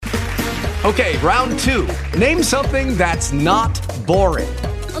Okay, round two. Name something that's not boring.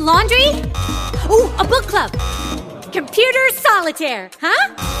 A laundry? Ooh, a book club. Computer solitaire,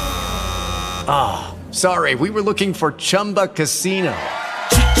 huh? Ah, sorry, we were looking for Chumba Casino.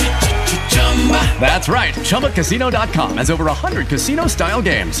 That's right, ChumbaCasino.com has over 100 casino-style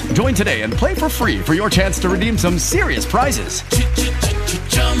games. Join today and play for free for your chance to redeem some serious prizes.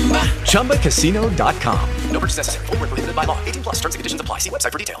 ChumbaCasino.com. No purchase necessary. Void where prohibited by law. 18 plus. Terms and conditions apply. See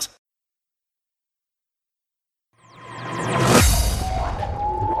website for details.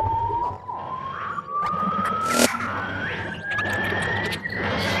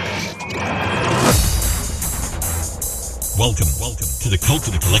 Welcome to the Cult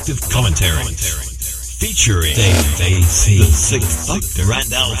of the Collective Commentary, featuring Dave AC, the Sixth Doctor,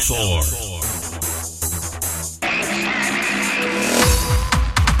 Randall Thor.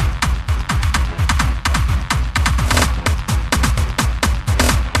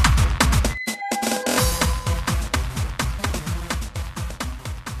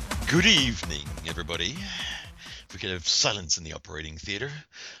 Good evening, everybody. If we could have silence in the operating theater,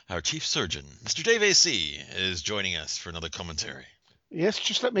 our chief surgeon, Mr. Dave AC, is joining us for another commentary. Yes,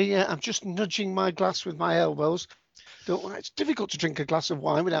 just let me, I'm just nudging my glass with my elbows. It's difficult to drink a glass of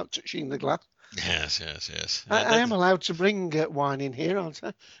wine without touching the glass. Yes. I am allowed to bring wine in here, aren't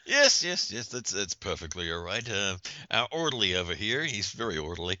I? Yes, that's perfectly all right. Our orderly over here, he's very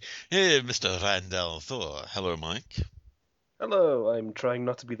orderly. Hey, Mr. Randall Thor. Hello, Mike. Hello, I'm trying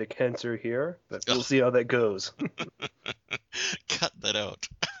not to be the cancer here, but we'll see how that goes. Cut that out.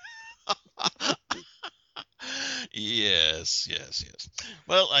 Yes.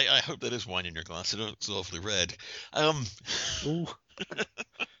 Well, I hope that is wine in your glass. It looks awfully red. Ooh.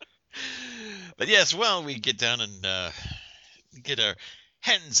 But yes, well, we get down and get our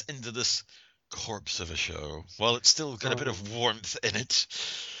hands into this corpse of a show while it's still got a bit of warmth in it.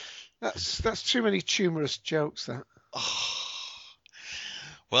 That's too many humorous jokes, that. Oh.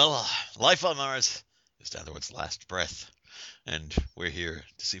 Well, life on Mars is down to its last breath, and we're here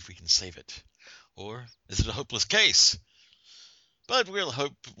to see if we can save it. Or is it a hopeless case? But we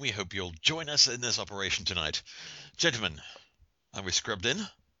hope you'll join us in this operation tonight. Gentlemen, are we scrubbed in?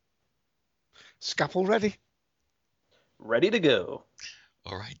 Scalpel ready? Ready to go.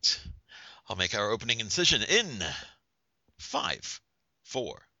 All right. I'll make our opening incision in 5,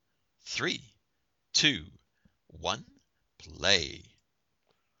 4, 3, 2, 1, play.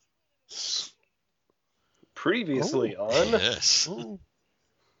 Previously on... Yes. Oh.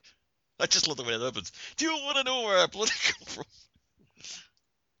 I just love the way it opens. Do you want to know where our blood come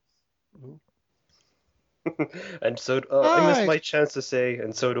from? And so... I missed my chance to say,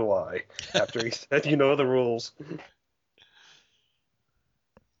 and so do I, after he said, you know the rules.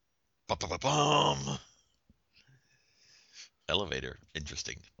 Ba-ba-ba-bum. Elevator.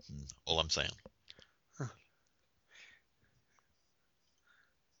 Interesting. All I'm saying.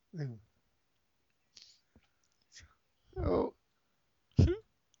 Oh.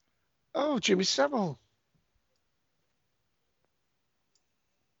 Oh, Jimmy Savile.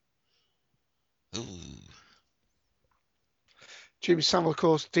 Ooh. Jimmy Savile, of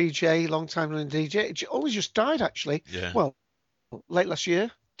course, DJ, long-time running DJ. Oh, he just died, actually. Yeah. Well, late last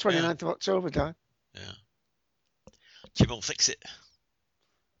year, 29th of October, died. Yeah. Jim will fix it.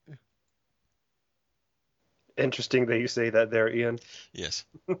 Interesting that you say that there, Ian. Yes.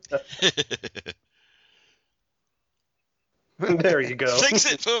 There you go.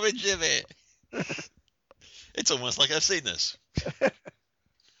 Fix it for me, Jimmy. It's almost like I've seen this.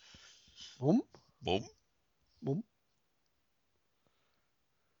 Mum? Boom. Mum?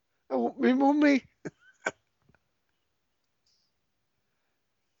 Oh, me mummy.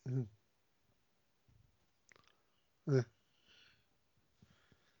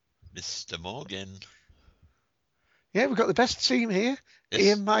 Mr. Morgan. Yeah, we've got the best team here. Yes.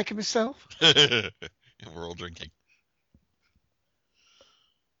 Ian, Mike, and myself. We're all drinking.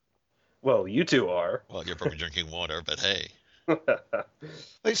 Well, you two are. Well, you're probably drinking water, but hey.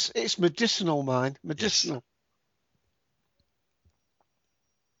 It's medicinal, mine. Medicinal. Yes.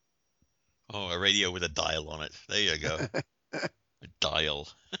 Oh, a radio with a dial on it. There you go. A dial.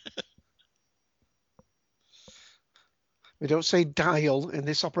 We don't say dial in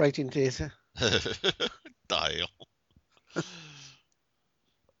this operating theatre. Dial.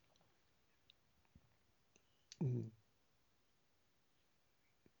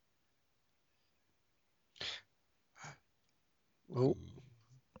 Oh.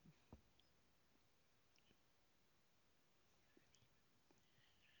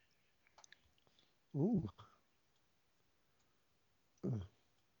 Ooh.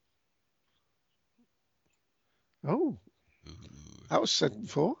 Oh. That was said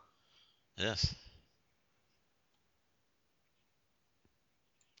before. Yes.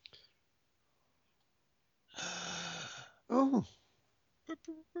 Oh.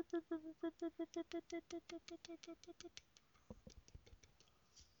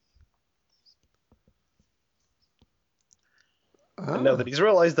 And now that he's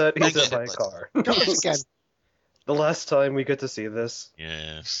realized that, he's hit by a Netflix. car. Got us again. The last time we get to see this.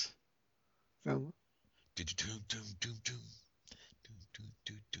 Yes. Well, it's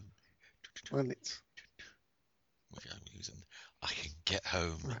I'm using. I can get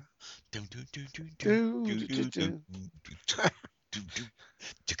home.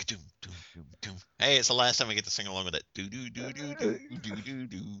 Hey, it's the last time we get to sing along with it.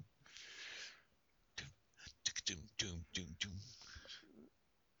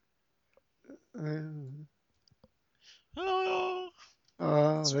 Oh,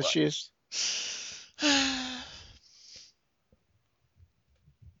 there she is.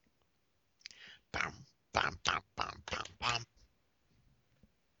 Bam, bam, bam, bam, bam, bam.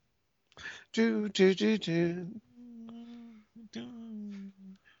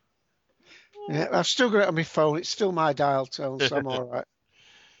 Yeah, I've still got it on my phone. It's still my dial tone, so I'm all right.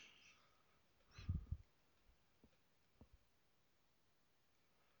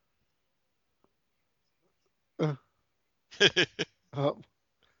 Oh,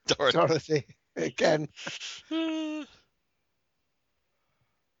 Dorothy again.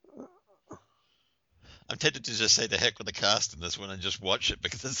 I'm tempted to just say the heck with the cast in this one and just watch it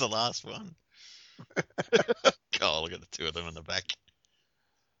because it's the last one. Oh, look at the two of them in the back.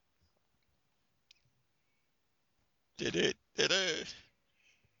 Did it.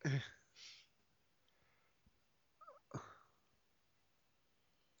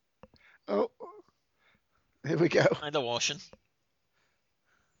 Oh, here we go. Kind of washing.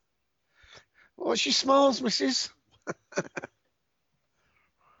 What's your smiles, missus?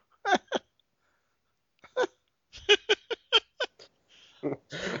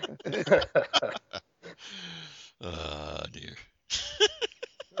 Oh, dear.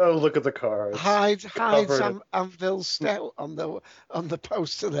 Oh, look at the cars. Hides Anvil Stout on the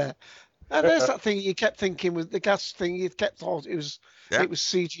poster there. And there's that thing you kept thinking with the gas thing. You kept thought it was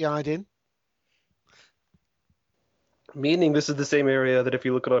CGI'd in. Meaning this is the same area that if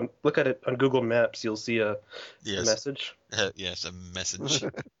you look at it on Google Maps, you'll see a message. Yes, a message.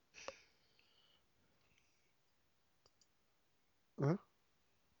 Huh?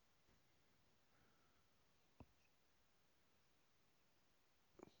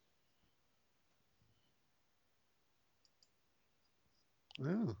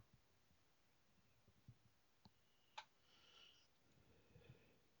 Oh.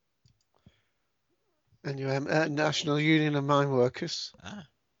 And you have National Union of Mine Workers. Ah.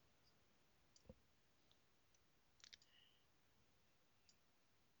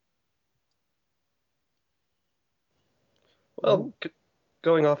 Well,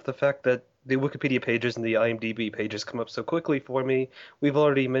 going off the fact that the Wikipedia pages and the IMDb pages come up so quickly for me, I've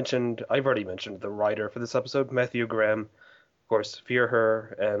already mentioned the writer for this episode, Matthew Graham. Of course, Fear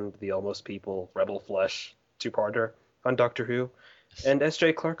Her and The Almost People, Rebel Flesh, two-parter on Doctor Who. And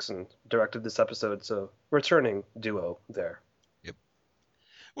S.J. Clarkson directed this episode, so returning duo there. Yep.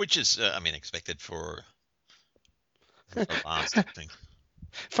 Which is, expected for the last thing.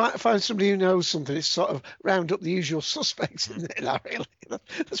 Find somebody who knows something. It's sort of round up the usual suspects, isn't it? Not really.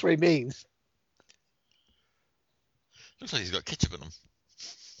 That's what he means. Looks like he's got ketchup in him.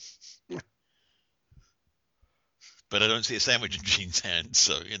 But I don't see a sandwich in Gene's hand,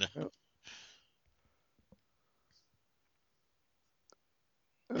 so,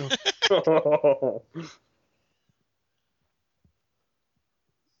 Oh.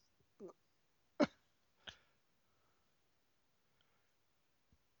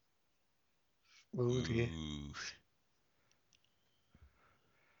 Oh dear. Ooh.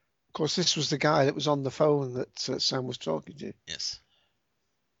 Of course, this was the guy that was on the phone that Sam was talking to. Yes.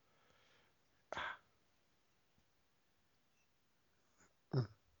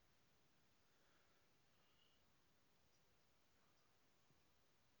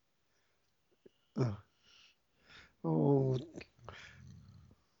 Oh.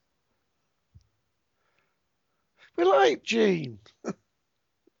 We like Gene.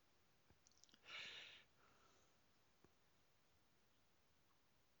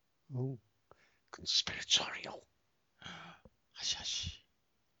 Oh, conspiratorial. Hush, hush.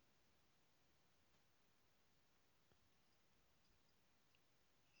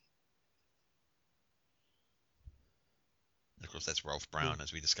 And of course, that's Ralph Brown,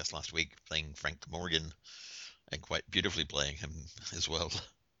 as we discussed last week, playing Frank Morgan, and quite beautifully playing him as well.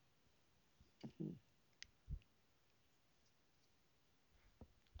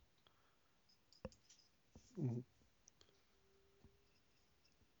 Mhm.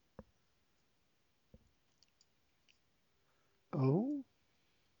 Oh,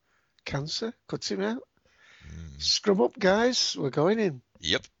 cancer cuts him out. Scrub up, guys. We're going in.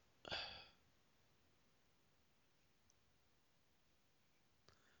 Yep.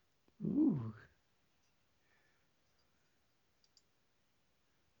 Ooh.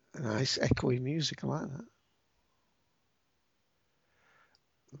 Nice echoey music. I like that.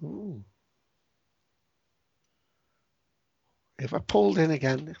 Ooh. If I pulled in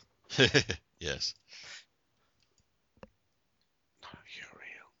again. Yes. You're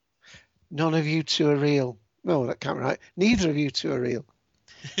real. None of you two are real. No, that can't be right. Neither of you two are real.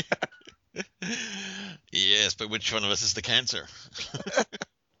 Yes, but which one of us is the cancer?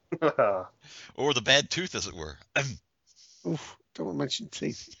 Or the bad tooth, as it were. Oof, don't mention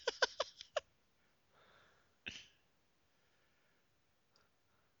teeth.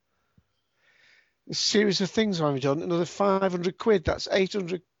 A series of things I've done. Another 500 quid. That's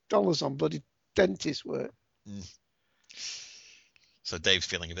 $800 on bloody dentist work. So Dave's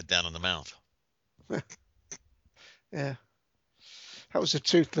feeling a bit down in the mouth. Yeah. That was a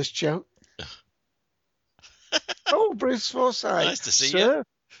toothless joke. Oh, Bruce Forsyth. Nice to see Sir. you.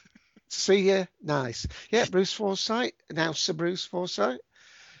 See you. Nice. Yeah, Bruce Forsyth. Now Sir Bruce Forsyth.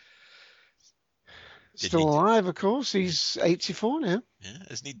 Still alive, of course. He's 84 now. Yeah,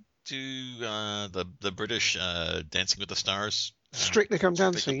 isn't he do the British Dancing with the Stars? Strictly Come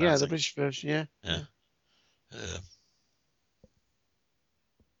Dancing. Come Yeah, Dancing. the British version. Yeah. Yeah.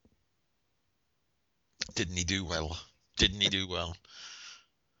 Didn't he do well? Didn't he do well?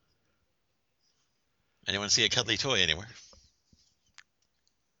 Anyone see a cuddly toy anywhere?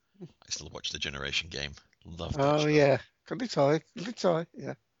 I still watch the Generation Game. Love that show. Yeah. Cuddly toy. Cuddly toy.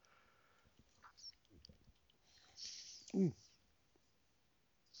 Yeah.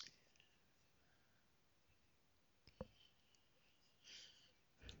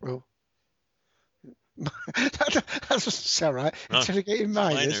 Oh. That doesn't sound right. Interrogating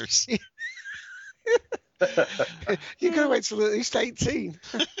minors. You're going to wait till at least 18.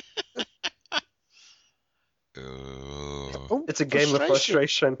 Oh. It's a game of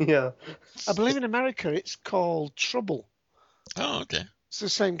frustration. Yeah. I believe in America it's called Trouble. Oh, okay. It's the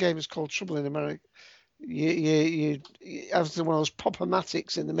same game as called Trouble in America. You have one of those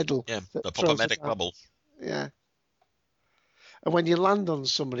pop-o-matics in the middle. Yeah, the pop-o-matic bubble. Yeah. And when you land on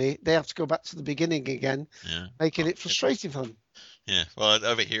somebody, they have to go back to the beginning again, making it frustrating for them. Yeah. Well,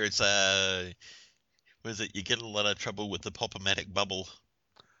 over here it's what is it? You get a lot of trouble with the pop-o-matic bubble.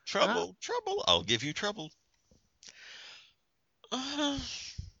 Trouble, trouble. I'll give you trouble.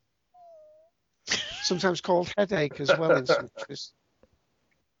 Sometimes called headache as well in some countries.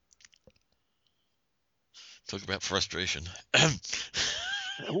 Talk about frustration.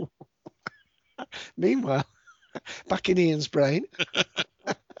 Meanwhile, back in Ian's brain.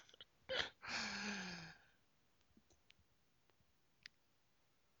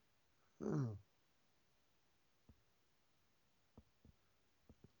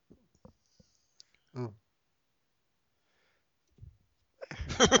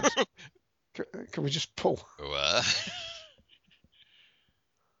 Can we just pull? I'd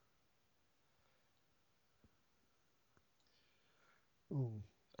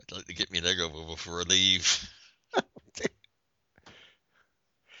like to get my leg over before I leave.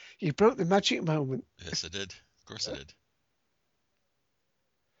 You broke the magic moment. Yes, I did. Of course I did.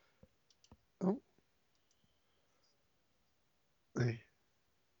 Oh. Hey.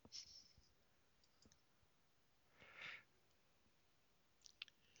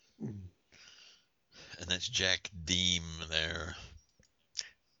 And that's Jack Deem there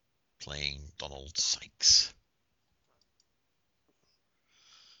playing Donald Sykes.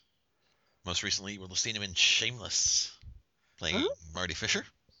 Most recently, we'll have seen him in Shameless playing Marty Fisher.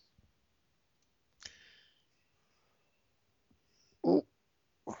 Oh.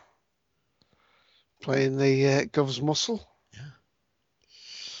 Playing the Gov's muscle.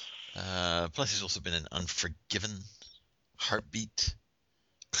 Yeah. Plus, he's also been in Unforgiven, Heartbeat,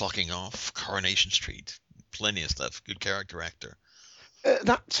 Clocking Off, Coronation Street. Plenty of stuff. Good character actor.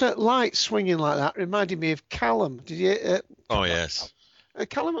 That light swinging like that reminded me of Callum. Did you? Oh, yes.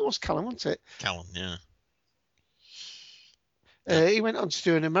 Callum, it was Callum, wasn't it? Callum, yeah. He went on to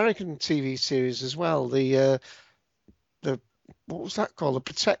do an American TV series as well. The what was that called? The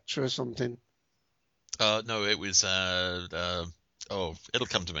Protector or something? No, it was it'll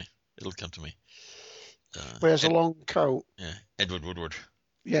come to me. It'll come to me. Wears a long coat. Yeah, Edward Woodward.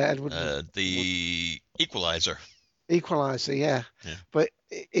 Yeah, Edward. The Equalizer. Equalizer, yeah. But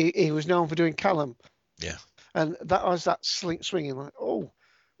he was known for doing Callum. Yeah. And that was that swinging like, oh,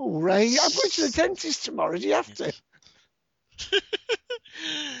 Oh, Ray, I'm going to the dentist tomorrow. Do you have to?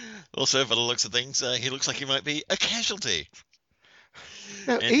 Also, by the looks of things, he looks like he might be a casualty.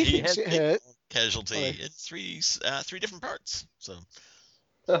 No, And he he thinks has it been hurt. casualty in three different parts. So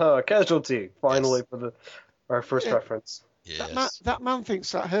Casualty, finally, Yes. for our first reference. yes, That man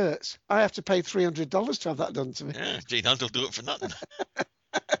thinks that hurts. I have to pay $300 to have that done to me. yeah, Gene Hunt will do it for nothing.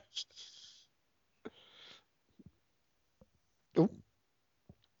 Oh.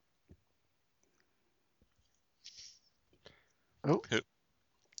 Oh. Who?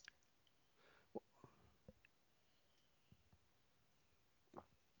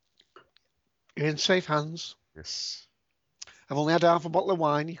 You're in safe hands. Yes, I've only had half a bottle of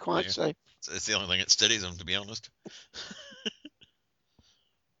wine. You're quite Yeah. safe. it's the only thing that steadies him, to be honest.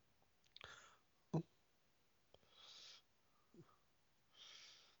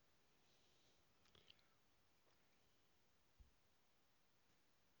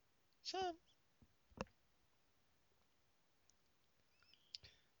 So,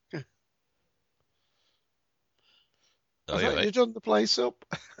 I thought you'd done the place up.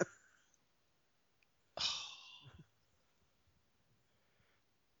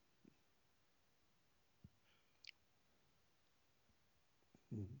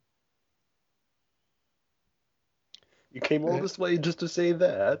 You came all this way just to say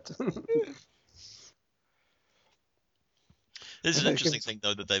that. There's an interesting thing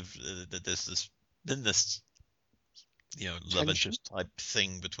though that that there's this love interest type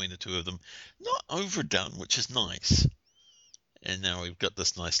thing between the two of them, not overdone, which is nice. And now we've got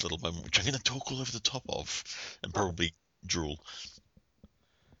this nice little moment, which I'm going to talk all over the top of and probably drool.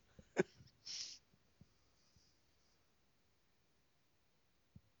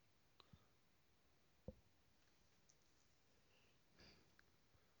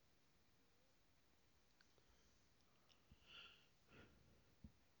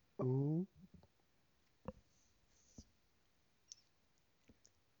 Oh.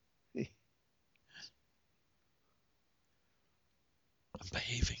 I'm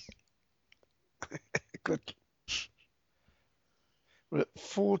behaving. Good. We're at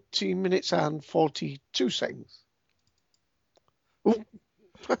 14 minutes and 42 seconds. Oh.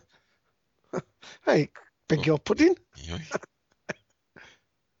 Hey, beg your pudding.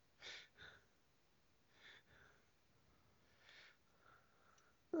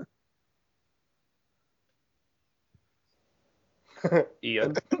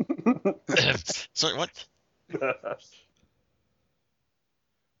 Ian. Sorry, what?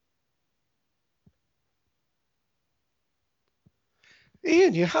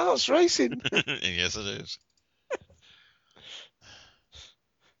 Ian, your heart's racing. Yes, it is.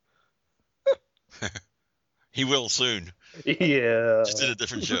 He will soon. Yeah. Just in a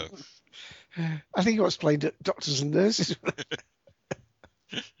different show. I think he was playing Doctors and Nurses.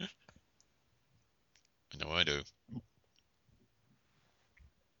 I know I do.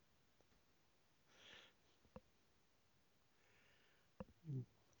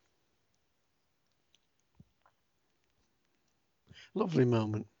 Lovely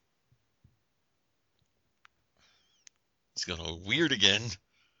moment. It's gone all weird again.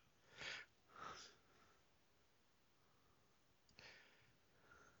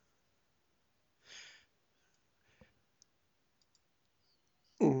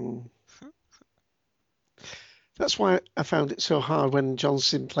 That's why I found it so hard when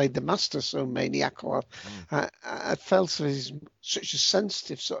Johnson played the Master so maniacal. I felt he's such a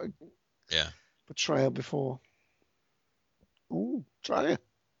sensitive sort of portrayal before. Ooh, try it.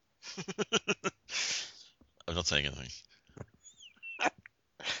 I'm not saying anything.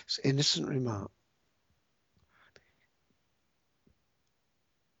 It's an innocent remark.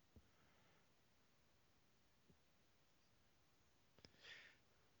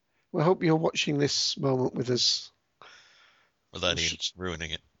 We hope you're watching this moment with us. Without even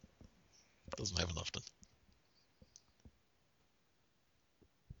ruining it. Doesn't happen often.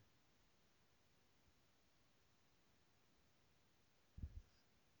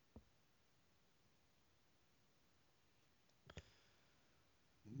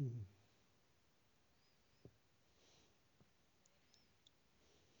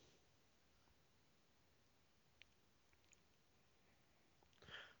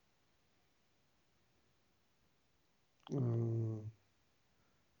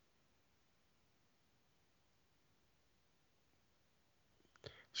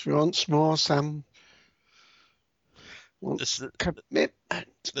 So once more, Sam. Commitment.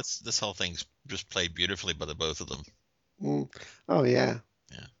 This whole thing's just played beautifully by the both of them. Oh yeah.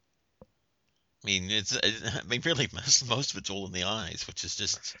 Yeah. I mean, really, most of it's all in the eyes, which is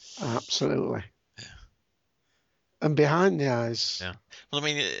just absolutely. Yeah. And behind the eyes. Yeah. Well, I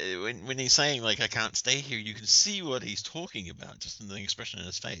mean, when he's saying, like, I can't stay here, you can see what he's talking about, just in the expression in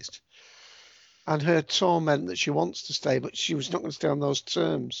his face. And her torment that she wants to stay, but she was not going to stay on those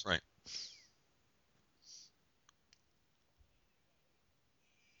terms. Right.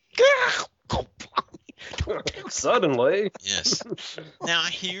 Suddenly. Yes. Now,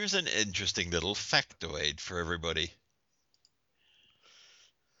 here's an interesting little factoid for everybody.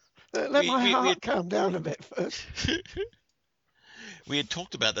 Let my heart calm down a bit first. We had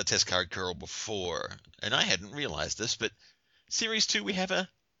talked about the Test Card Girl before, and I hadn't realized this, but Series 2, we have a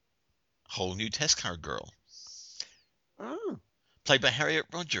whole new Test Card Girl. Oh. Played by Harriet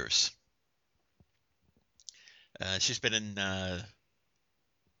Rogers. She's been in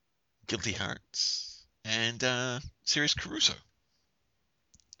Guilty Hearts and Series Caruso.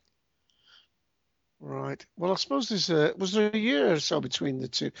 Right. Well, I suppose was there a year or so between the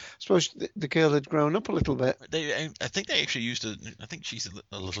two? I suppose the girl had grown up a little bit. I think they actually used I think she's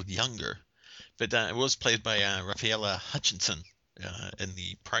a little younger, but it was played by Rafaela Hutchinson in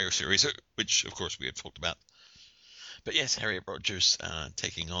the prior series, which of course we have talked about. But yes, Harriet Rogers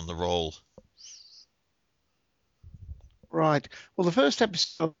taking on the role. Right. Well, the first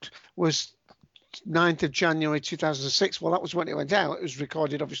episode was 9th of January 2006. Well, that was when it went out. It was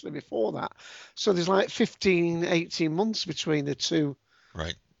recorded obviously before that. So there's like 15, 18 months between the two.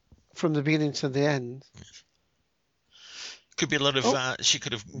 Right. From the beginning to the end. Yes. Could be a lot of, she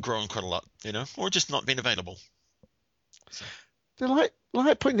could have grown quite a lot, or just not been available. So. They're like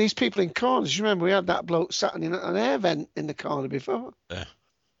putting these people in corners. You remember we had that bloke sat in an air vent in the corner before? Yeah.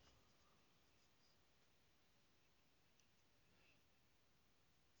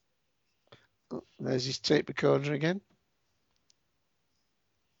 Oh, there's his tape recorder again.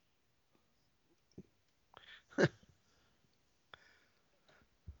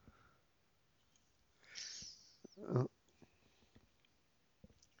 Oh.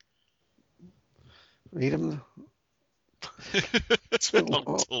 Read him.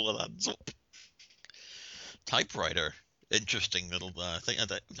 Typewriter. Interesting little thing. I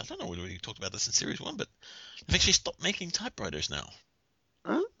don't know whether we talked about this in Series 1, but I think she stopped making typewriters now.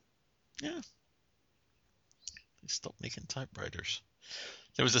 Huh? Yeah. They stopped making typewriters.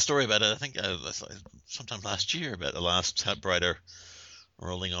 There was a story about it, I think, sometime last year, about the last typewriter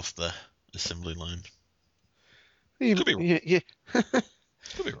rolling off the assembly line. Could be wrong. Yeah.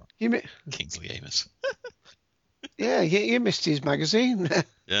 Could be wrong. Kingsley Amis. Yeah, you missed his magazine.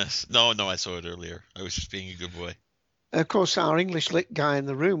 Yes. No, I saw it earlier. I was just being a good boy. Of course, our English lit guy in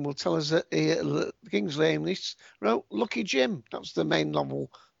the room will tell us that Kingsley Amis wrote Lucky Jim. That's the main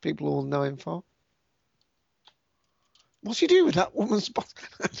novel people will know him for. What's he do with that woman's body?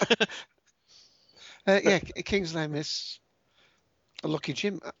 Yeah, Kingsley Amis, Lucky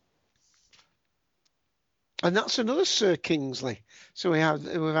Jim. And that's another Sir Kingsley. So we've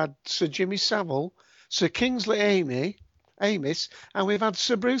had Sir Jimmy Savile, Sir Kingsley Amis, and we've had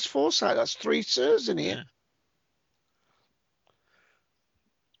Sir Bruce Forsyth. That's 3 Sirs in here. Yeah.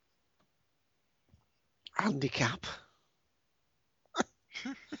 Handicap.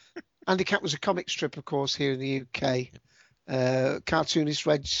 Handicap was a comic strip, of course, here in the UK. Cartoonist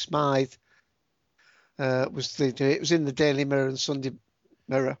Reg Smythe it was in the Daily Mirror and Sunday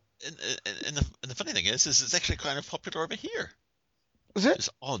Mirror. And the funny thing is it's actually kind of popular over here. Was it? It's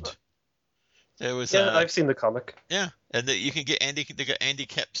odd. There was I've seen the comic. Yeah, and you can get they got Andy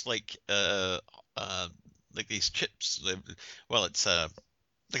Caps like these chips. Well, it's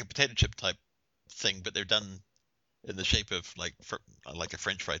like a potato chip type thing, but they're done in the shape of like a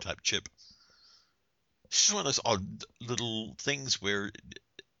French fry type chip. It's just one of those odd little things where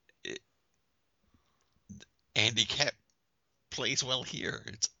Andy Cap plays well here.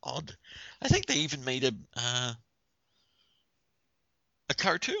 It's odd. I think they even made a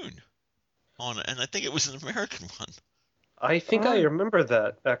cartoon on it, and I think it was an American one. I think I remember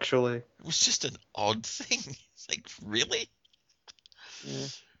that, actually. It was just an odd thing. It's like, really? Yeah.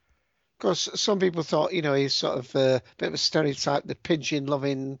 Of course, some people thought, he's sort of a bit of a stereotype, the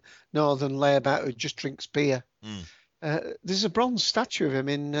pigeon-loving northern layabout who just drinks beer. There's a bronze statue of him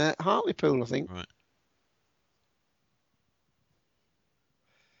in Hartlepool, I think. Right.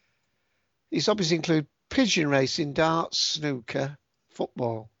 His hobbies include pigeon racing, darts, snooker,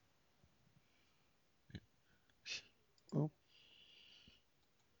 football. Oh.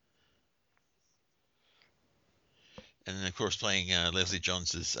 And then, of course, playing Leslie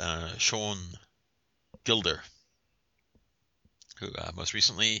Jones is Sean Gilder, who most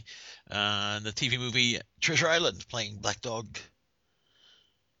recently in the TV movie Treasure Island, playing Black Dog.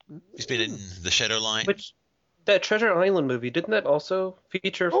 He's been in The Shadow Line. That Treasure Island movie, didn't that also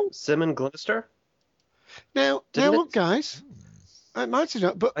feature Simon Glenister? Now look, guys. I might have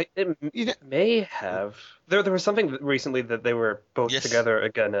not, but it may have. There was something recently that they were both together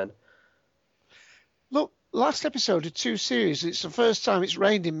again in. Look, last episode of 2 series, it's the first time it's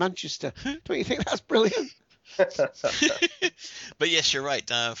rained in Manchester. Don't you think that's brilliant? But yes, you're right.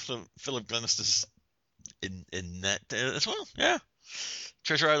 Philip Glenister's in that as well. Yeah.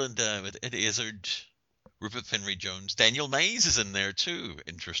 Treasure Island with Eddie Izzard, Rupert Penry Jones, Daniel Mays is in there too.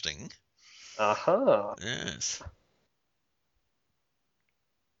 Interesting. Uh-huh. Yes.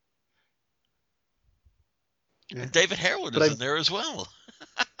 Yeah. And David Harewood is in there as well.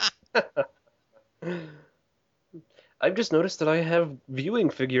 I've just noticed that I have viewing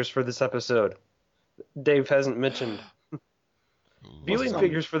figures for this episode. Dave hasn't mentioned. Viewing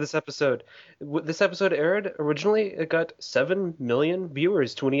figures for this episode. This episode aired originally. It got 7 million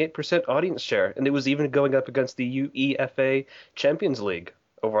viewers, 28% audience share, and it was even going up against the UEFA Champions League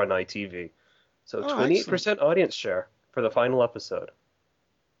over on ITV. So 28% audience share for the final episode.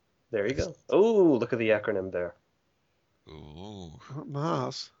 There you go. Oh, look at the acronym there. Ooh.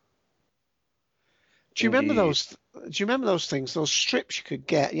 Mars. Do you remember those? Do you remember those things? Those strips you could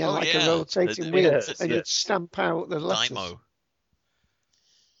get, a rotating wheel, and you'd stamp out the letters. Dymo.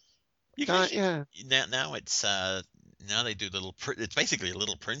 Now it's now they do little. It's basically a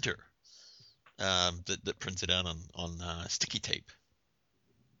little printer that prints it out on sticky tape.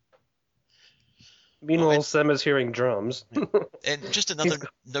 Meanwhile, Sam is hearing drums. And just another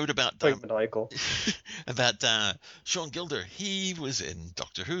note about about Sean Gilder. He was in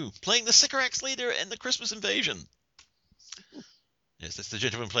Doctor Who, playing the Sycorax leader in the Christmas Invasion. Yes, that's the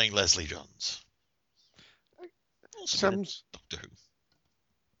gentleman playing Leslie Johns. Sam's Doctor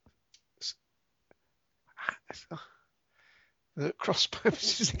Who. The cross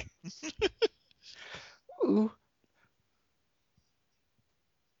purposes again. Ooh.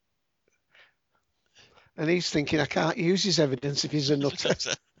 And he's thinking, I can't use his evidence if he's a nutter.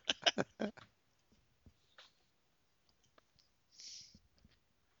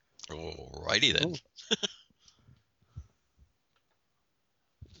 Alrighty then.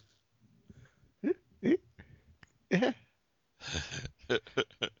 Yeah.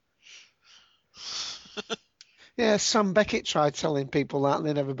 Yeah, Sam Beckett tried telling people that and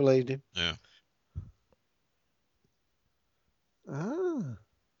they never believed him. Yeah. Ah.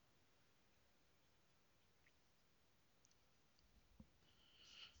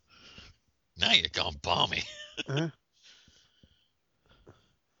 Now you're gone balmy.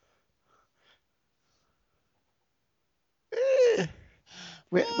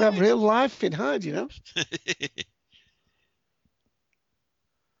 We have real life in Hyde, you know.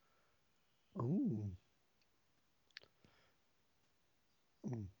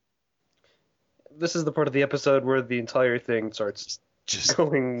 This is the part of the episode where the entire thing starts just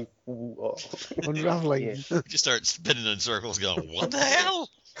going unraveling. Yeah. Just start spinning in circles, going, "What the hell?"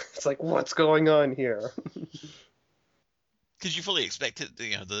 It's like, what's going on here? Because you fully expected,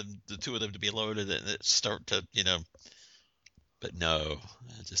 the two of them to be alone and then start to, but no,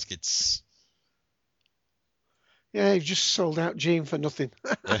 it just gets. Yeah, you just sold out Gene for nothing.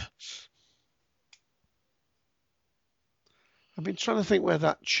 Yeah. I've been trying to think where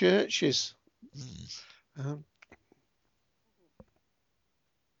that church is. Oh.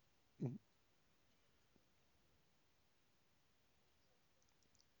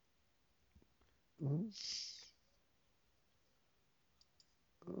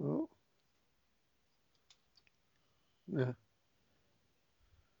 Yeah.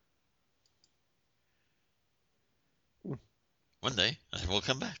 One day, I will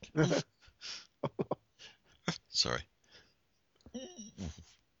come back. Sorry.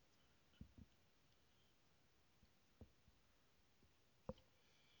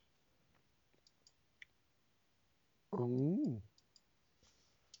 Oh.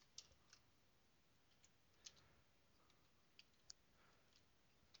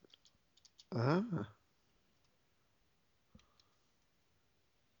 Ah.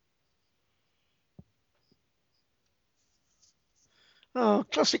 Oh,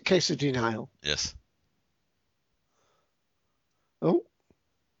 classic case of denial. Yes. Oh.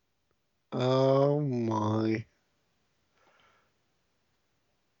 Oh my.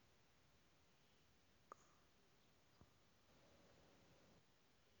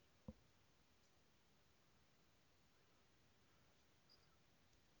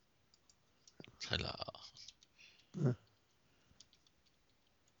 Hello.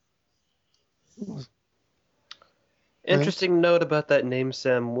 Interesting note about that name,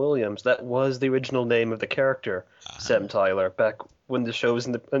 Sam Williams. That was the original name of the character, Sam Tyler, back when the show was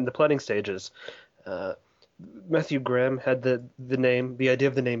in the planning stages. Matthew Graham had the idea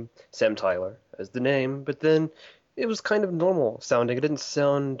of the name Sam Tyler as the name, but then it was kind of normal sounding. It didn't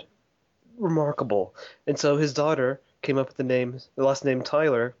sound remarkable, and so his daughter came up with the last name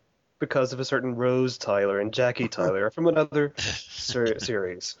Tyler, because of a certain Rose Tyler and Jackie Tyler from another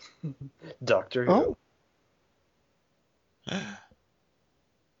series, Doctor Who.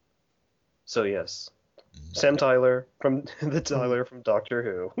 So yes, Sam Tyler from Tyler from Doctor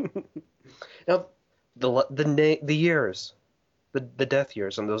Who. Now, the years, the death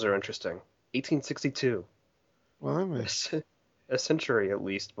years on those are interesting. 1862. Blimey. A century at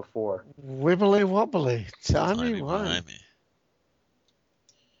least before. Wibbly wobbly, timey-wimey.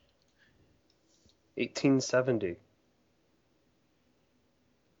 1870.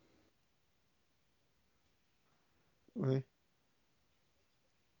 Right.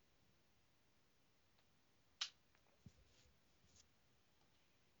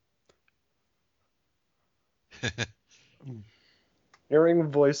 Hearing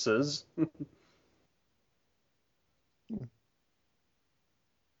voices.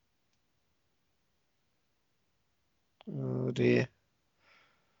 Oh dear.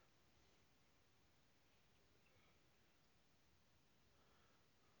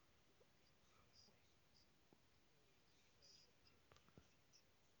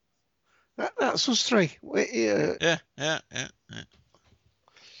 That's us three. Yeah.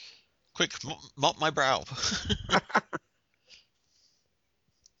 Quick, mop my brow.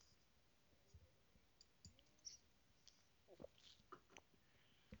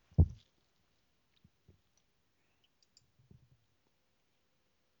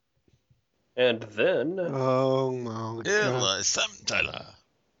 And then... Oh, my God. Sam Tyler.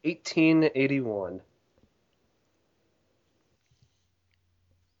 1881.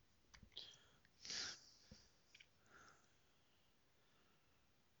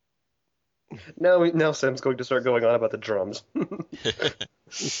 Now Sam's going to start going on about the drums.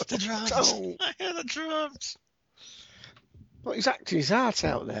 The drums. Oh. I hear the drums. Well, he's acting his heart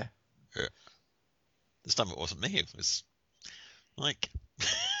out there. Yeah. This time it wasn't me. It was like...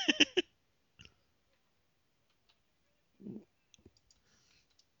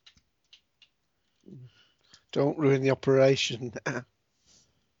 Don't ruin the operation.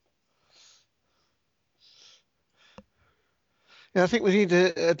 Yeah, I think we need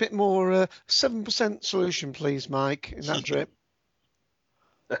a bit more 7% solution, please, Mike, in that drip.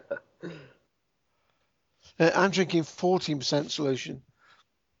 I'm drinking 14% solution.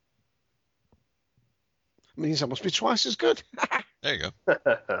 Means that must be twice as good. There you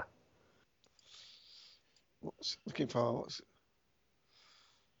go. Looking for?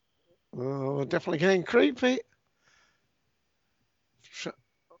 Oh, definitely getting creepy.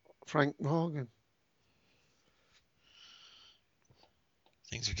 Frank Morgan.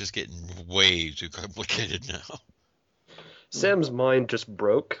 Things are just getting way too complicated now. Sam's mind just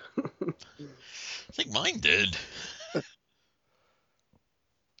broke. I think mine did.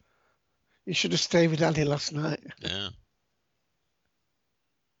 You should have stayed with Annie last night. Yeah.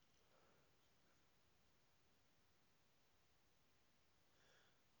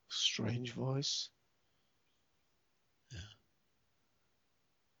 Strange voice. Yeah.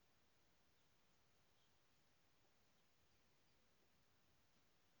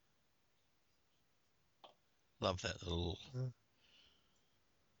 Love that little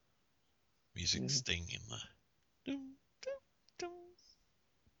music sting in the... Dum, dum, dum.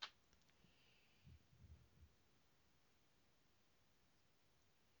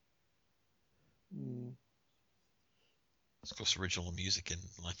 Of course, original music in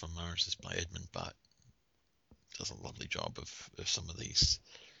Life on Mars is by Edmund Butt. Does a lovely job of some of these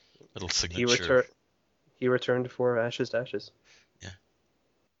little signature... He returned for Ashes to Ashes. Yeah.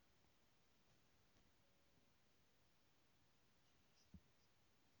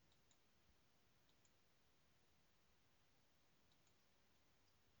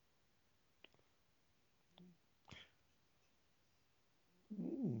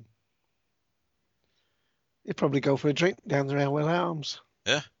 You'd probably go for a drink down the Railway Arms.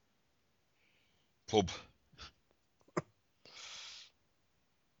 Yeah. Pub.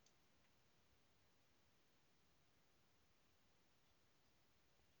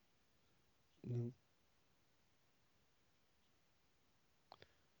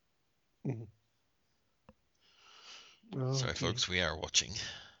 Sorry, folks, we are watching.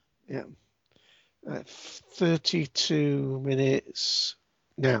 Yeah. 32 minutes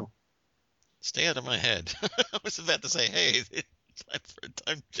now. Stay out of my head. I was about to say, hey, it's time for a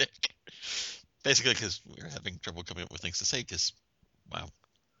time check. Basically, because we're having trouble coming up with things to say, because, wow.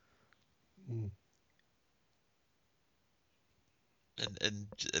 And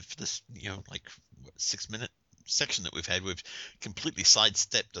if this, 6 minute section that we've had, we've completely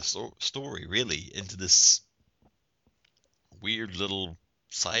sidestepped the story, really, into this weird little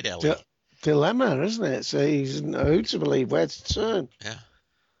side alley. Dilemma, isn't it? So he doesn't know who to believe, where to turn. Yeah.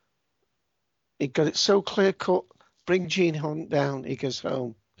 He got it so clear cut. Bring Gene Hunt down. He goes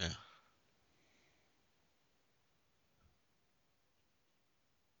home. Yeah.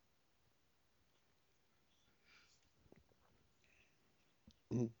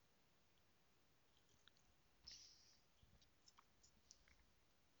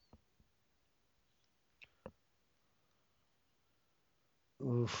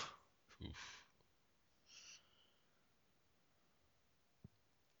 Oof.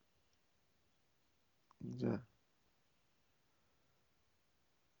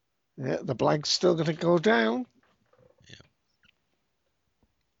 Yeah, the blank's still going to go down.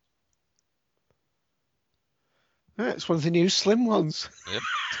 Yeah, it's one of the new slim ones.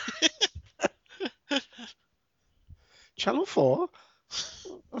 Yep. Channel 4?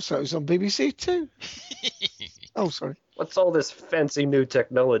 Oh, so it was on BBC Two. Oh, sorry. What's all this fancy new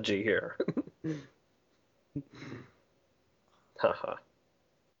technology here? Haha.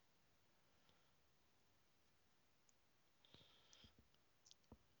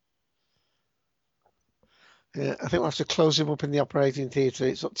 Yeah, I think we'll have to close him up in the operating theatre.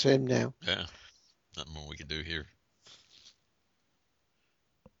 It's up to him now. Yeah, nothing more we can do here.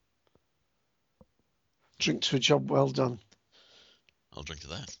 Drink to a job well done. I'll drink to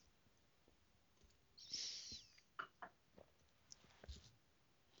that.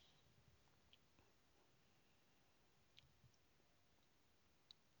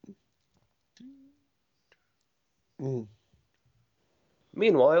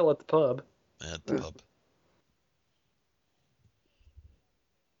 Meanwhile, at the pub. At the pub.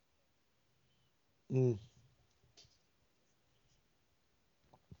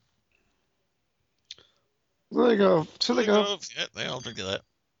 There you go. So they go. Yeah, they all drink to that.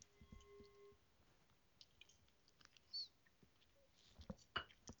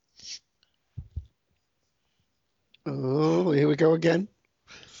 Oh, here we go again.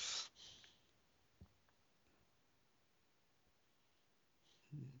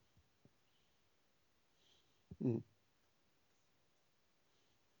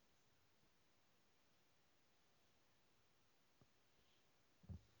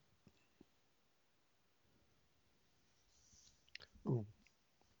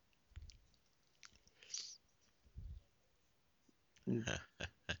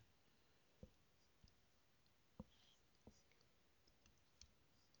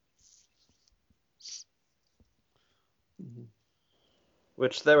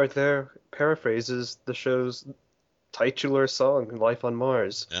 Which, that right there, paraphrases the show's titular song, Life on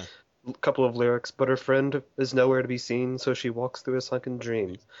Mars. Yeah. A couple of lyrics, but her friend is nowhere to be seen, so she walks through a sunken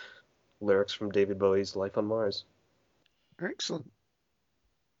dream. Lyrics from David Bowie's Life on Mars. Excellent.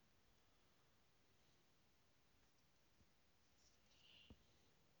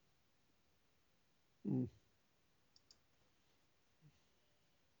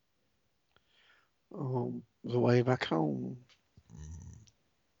 Oh, the way back home.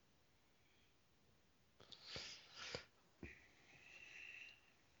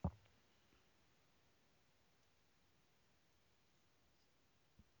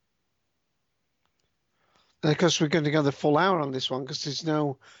 And of course, we're going to go the full hour on this one because there's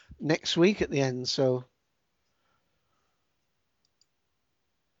no next week at the end. So,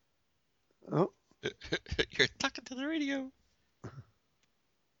 oh, you're talking to the radio.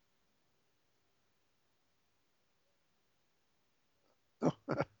 Oh.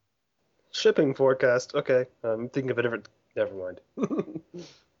 Shipping forecast. Okay, I'm thinking of a different. Never mind.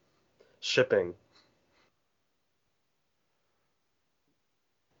 Shipping.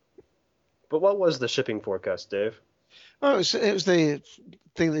 But what was the shipping forecast, Dave? Oh, it was the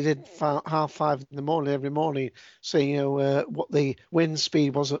thing they did 5:30 in the morning every morning, saying what the wind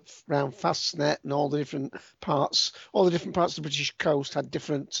speed was around Fastnet and all the different parts. All the different parts of the British coast had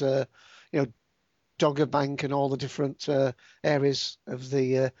different, Dogger Bank and all the different areas of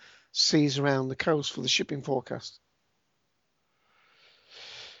the seas around the coast for the shipping forecast.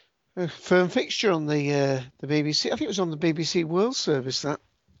 Firm fixture on the BBC. I think it was on the BBC World Service that.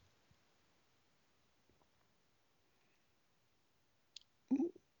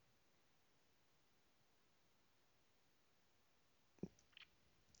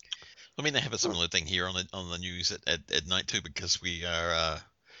 I mean, they have a similar thing here on the news at night too, because we are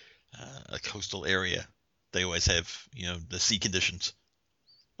a coastal area. They always have the sea conditions.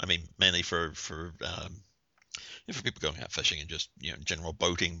 I mean, mainly for people going out fishing and just general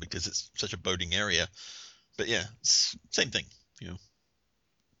boating, because it's such a boating area. But yeah, it's same thing.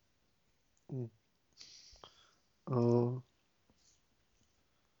 Oh.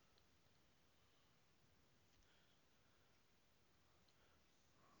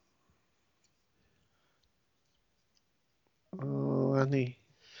 Oh, Annie.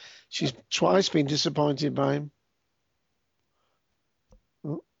 She's twice been disappointed by him.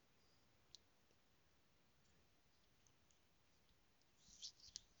 Oh.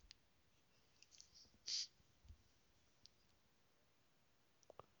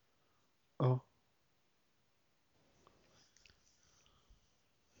 Oh.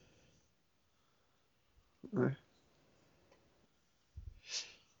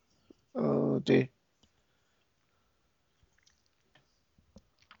 Oh dear.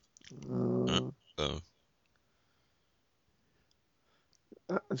 Oh.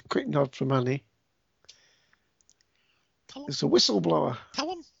 A quick nod from Annie. It's a whistleblower.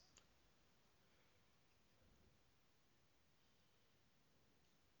 Tell him.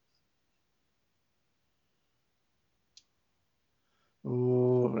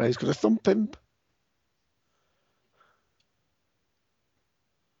 Oh, right, he's going to thump him.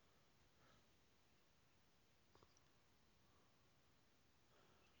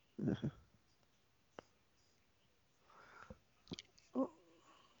 Oh.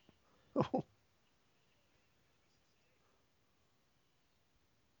 Oh.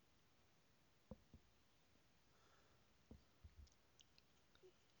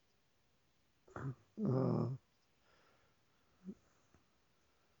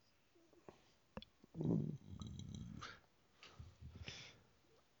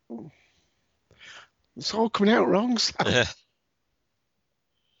 It's all coming out wrong, Sam.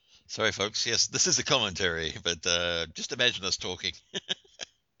 Sorry, folks. Yes, this is a commentary, but just imagine us talking.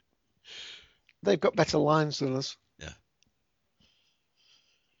 They've got better lines than us. Yeah.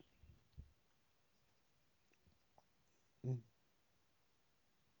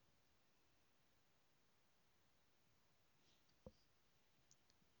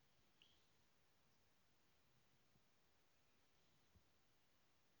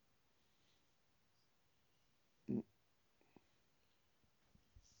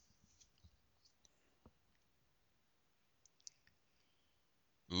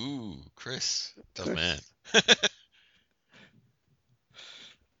 Ooh, Chris. Tough man.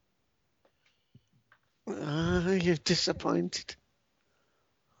 You're disappointed.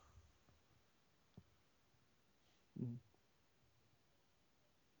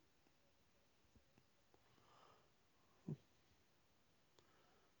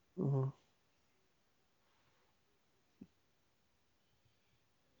 Oh.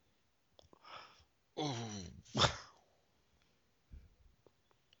 Ooh.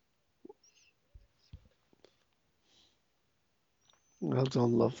 Well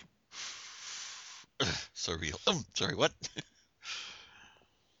done, love. So real. Sorry, what?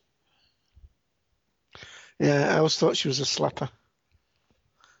 Yeah, I always thought she was a slapper.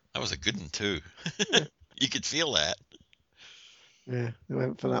 That was a good one, too. You could feel that. Yeah, they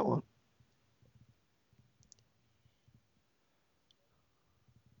went for that one.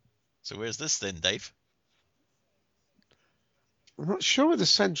 So where's this then, Dave? I'm not sure of the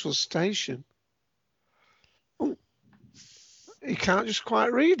central station. Oh, you can't just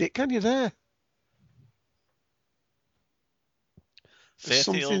quite read it, can you, there?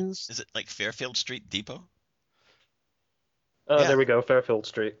 Fairfield? Is it like Fairfield Street Depot? Yeah. There we go, Fairfield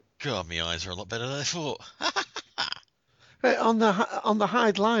Street. God, my eyes are a lot better than I thought. On the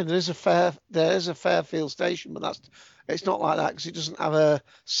Hyde line, there is a Fairfield station, but it's not like that because it doesn't have a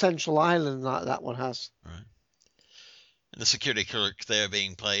central island like that one has. Right. And the security clerk there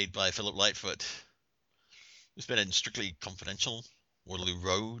being played by Philip Lightfoot. Who's been in Strictly Confidential, Waterloo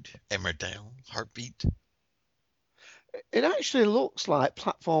Road, Emmerdale, Heartbeat. It actually looks like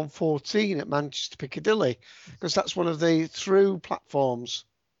platform 14 at Manchester Piccadilly because that's one of the through platforms.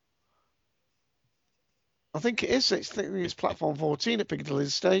 I think it is. It's platform 14 at Piccadilly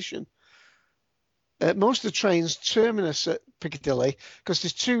Station. Most of the trains terminus at Piccadilly because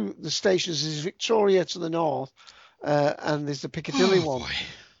the stations is Victoria to the north and there's the Piccadilly one. Boy.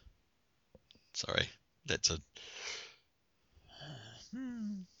 Sorry, that's a.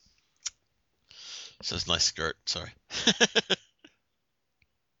 Says nice skirt. Sorry.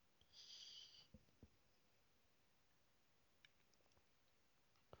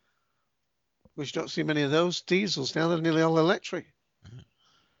 We don't see many of those diesels now. They're nearly all electric.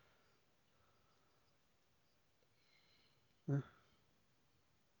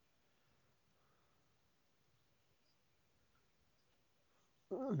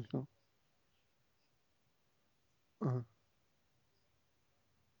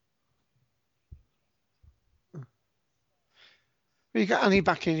 You got Annie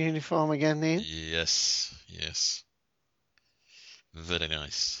back in uniform again, Ian? Yes. Very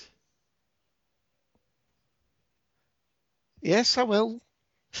nice. Yes, I will.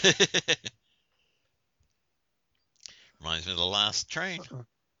 Reminds me of the last train.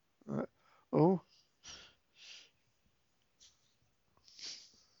 Oh.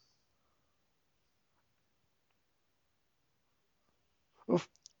 Oof.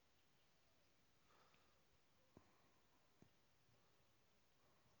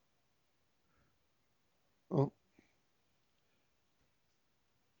 Oh.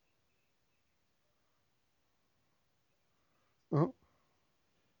 Oh.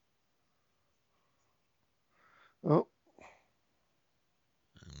 Oh.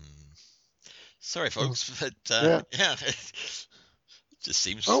 Sorry, folks, but Yeah. it just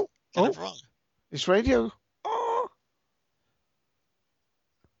seems kind of wrong. It's radio. Oh.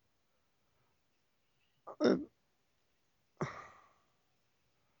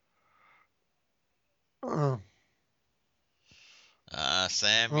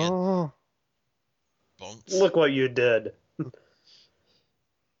 Sam, Oh. Bunts. Look what you did.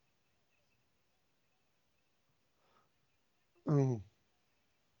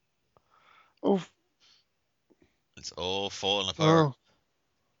 Oh. It's all falling apart.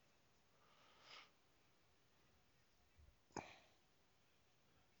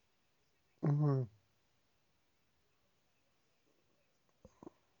 Oh. Oh.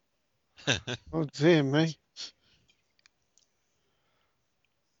 Oh dear me.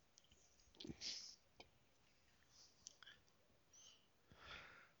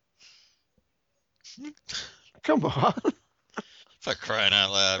 Come on. For crying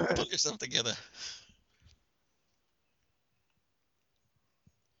out loud, pull yourself together.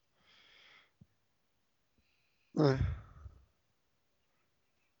 Oh.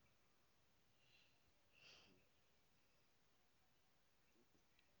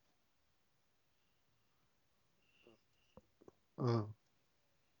 Oh.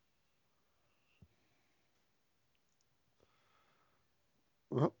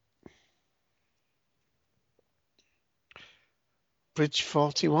 Bridge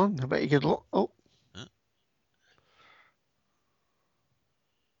 41. I bet you could look. Oh.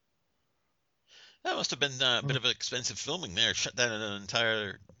 That must have been a bit of expensive filming there. Shut down an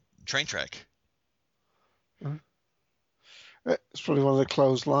entire train track. It's probably one of the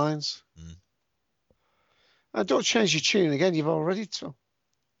closed lines. Don't change your tune again. You've already to.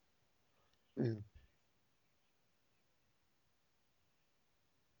 Yeah.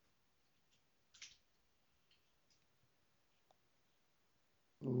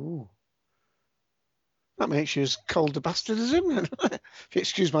 Ooh. That makes you as cold a bastard as him, then. If you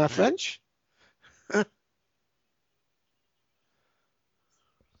excuse my French.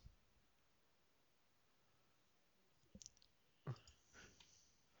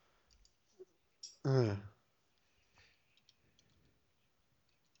 Oh.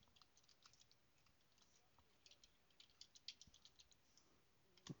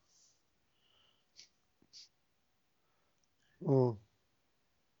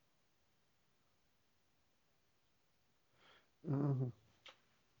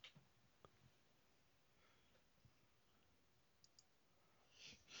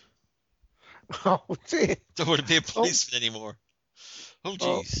 Oh dear. Don't want to be a policeman anymore. Oh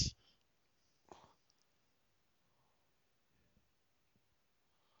jeez.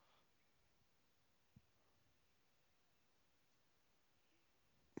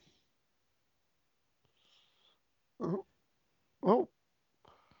 Oh.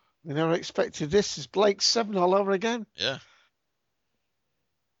 We never expected this. It's Blake 7 all over again. Yeah.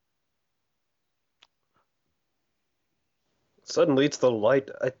 Suddenly it's the light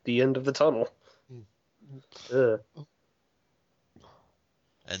at the end of the tunnel. And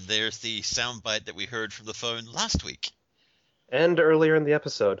there's the soundbite that we heard from the phone last week. And earlier in the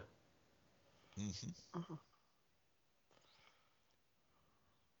episode. Mm-hmm.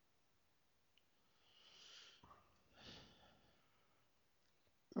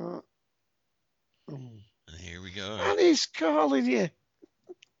 And here we go. And he's calling you.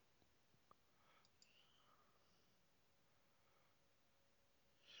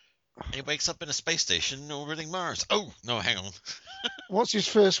 And he wakes up in a space station orbiting Mars. Oh, no, hang on. What's his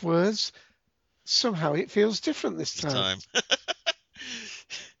first words? Somehow it feels different this time.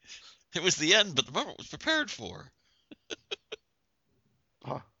 It was the end, but the moment was prepared for.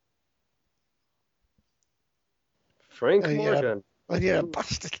 Frank Morgan. Yeah,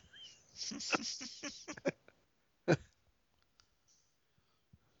 bastard.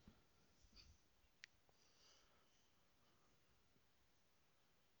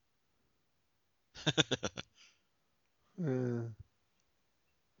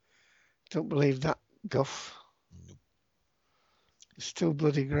 Don't believe that guff. Nope. It's still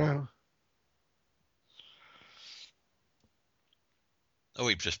bloody grow. Oh,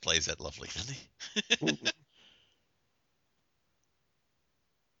 he just plays that lovely, doesn't he?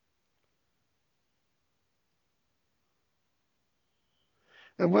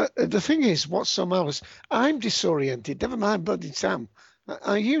 And the thing is, what's so marvelous, I'm disoriented. Never mind bloody Sam.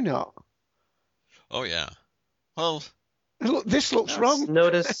 Are you not? Oh, yeah. Well... Look, this looks wrong.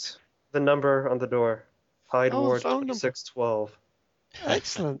 Notice the number on the door. Hyde Ward 2612.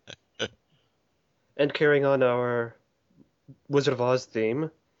 Excellent. And carrying on our Wizard of Oz theme.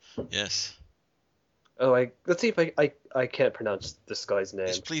 Yes. Oh, let's see if I can't pronounce this guy's name.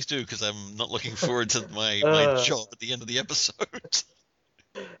 Yes, please do, because I'm not looking forward to my job at the end of the episode.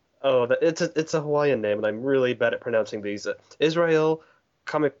 Oh, it's a Hawaiian name, and I'm really bad at pronouncing these. Israel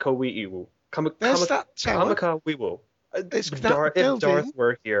Kamikawiiwu. Kamikawiiwu. If Darth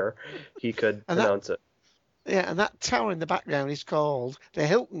were here, he could pronounce it. Yeah, and that tower in the background is called the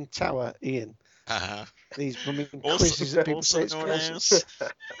Hilton Tower, Ian. Uh-huh. These quizzes that people say it's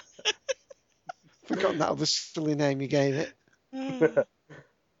called. Forgotten that other silly name you gave it.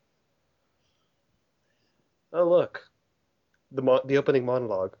 Oh, look. The opening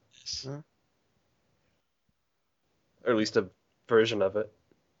monologue. Huh? Or at least a version of it.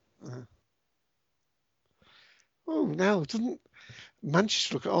 Oh, now, doesn't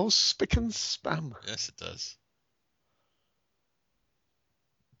Manchester look all spick and spam? Yes, it does.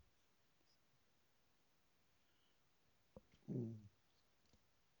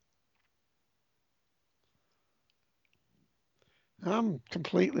 I'm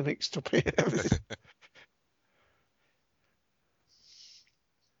completely mixed up here.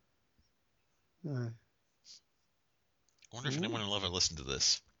 I wonder if anyone will ever listen to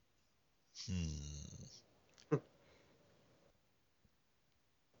this.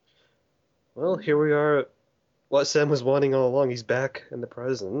 Well, here we are. What Sam was wanting all along. He's back in the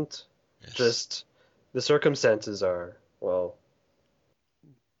present. Yes. Just the circumstances are, well...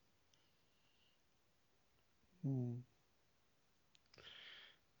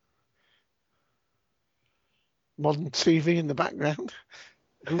 Modern TV in the background.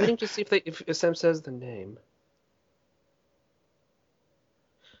 I'm waiting to see if Sam says the name.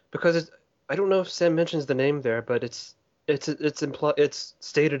 Because I don't know if Sam mentions the name there, but it's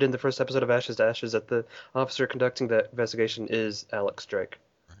stated in the first episode of Ashes to Ashes that the officer conducting that investigation is Alex Drake.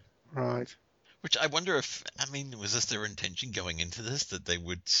 Right. Which I wonder if, was this their intention going into this, that they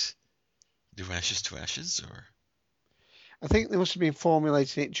would do Ashes to Ashes, or? I think they must have been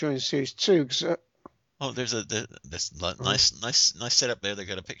formulating it during series 2, because... Oh, there's this nice setup there. They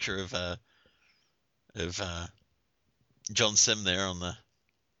got a picture of John Sim there on the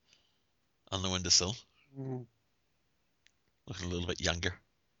windowsill, looking a little bit younger.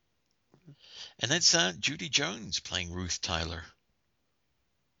 And that's Judy Jones playing Ruth Tyler.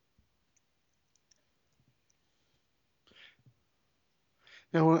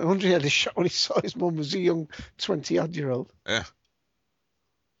 Now, I wonder if he had a shot when he saw his mum as a young 20-odd-year-old. Yeah.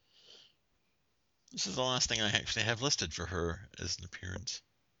 This is the last thing I actually have listed for her as an appearance.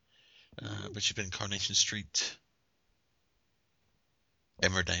 But she's been in Coronation Street,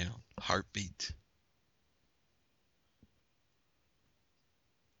 Emmerdale, Heartbeat.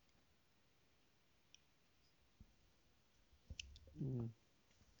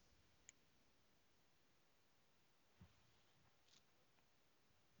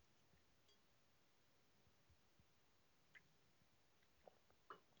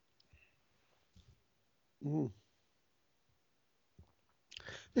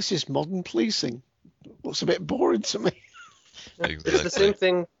 This is modern policing. Looks a bit boring to me. Exactly. It's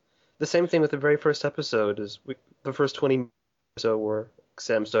the same thing with the very first episode. The first 20 minutes or so were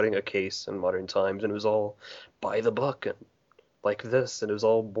Sam starting a case in modern times, and it was all by the book and like this, and it was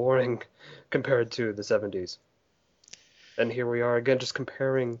all boring compared to the 70s. And here we are again, just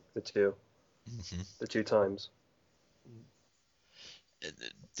comparing the two times.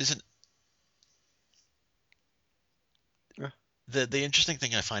 The interesting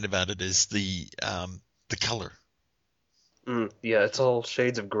thing I find about it is the color. Yeah, it's all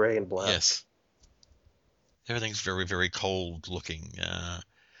shades of gray and black. Yes. Everything's very, very cold looking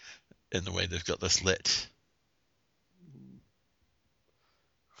in the way they've got this lit.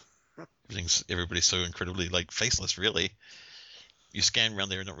 Everybody's so incredibly faceless, really. You scan around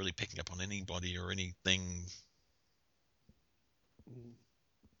there, not really picking up on anybody or anything.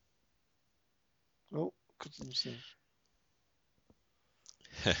 Oh, couldn't see.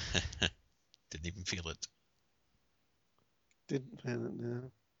 Didn't even feel it. Didn't feel it, no.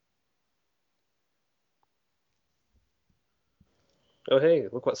 Oh, hey,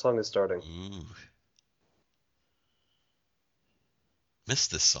 look what song is starting. Ooh.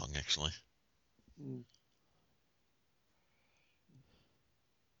 Missed this song, actually.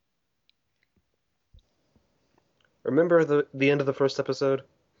 Remember the end of the first episode?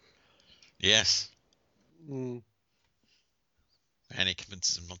 Yes. Mm. Annie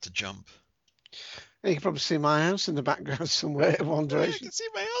convinces him not to jump. You can probably see my house in the background somewhere in One Direction. I can see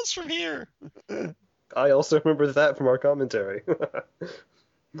my house from here. I also remember that from our commentary.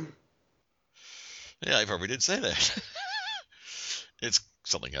 Yeah, I probably did say that. It's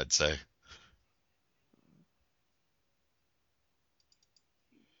something I'd say.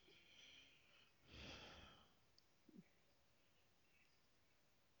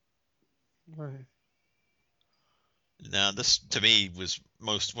 Right. Now, this to me was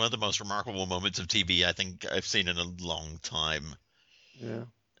one of the most remarkable moments of TV I think I've seen in a long time. Yeah.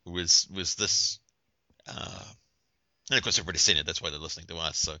 Was this? And of course, everybody's seen it. That's why they're listening to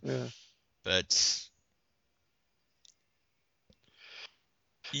us. So, Yeah. but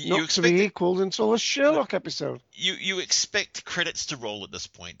not to be equaled until a Sherlock episode. You expect credits to roll at this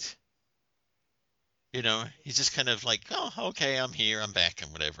point. You know, he's just kind of like, oh, okay, I'm here, I'm back,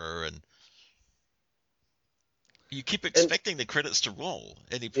 and whatever, and you keep expecting the credits to roll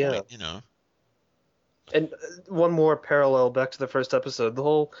at any point, you know. And one more parallel back to the first episode, the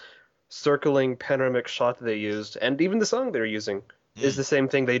whole circling panoramic shot that they used, and even the song they're using, is the same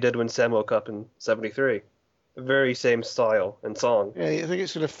thing they did when Sam woke up in 73. The very same style and song. Yeah, you think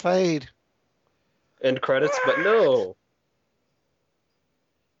it's going to fade. End credits, but no.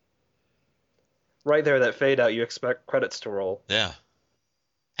 Right there, that fade out, you expect credits to roll. Yeah.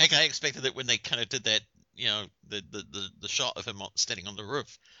 Heck, I expected it when they kind of did that, you know, the shot of him standing on the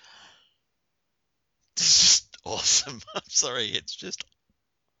roof. It's just awesome. I'm sorry, it's just...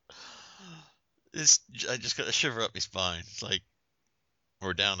 I just got a shiver up my spine. It's like...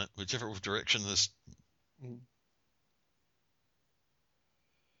 Or down it, whichever direction this...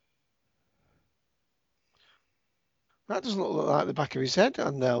 That doesn't look like the back of his head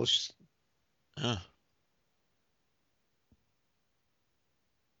on those.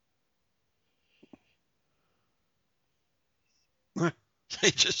 They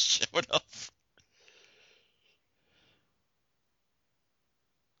just show it off.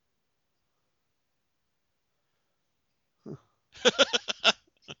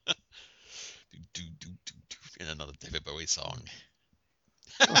 In another David Bowie song.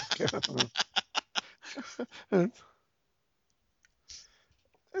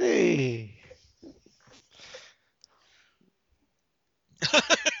 Hey.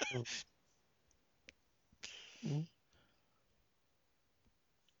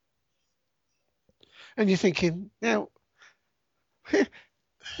 And you're thinking, now,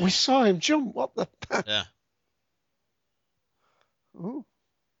 we saw him jump. What the? Yeah. Ooh.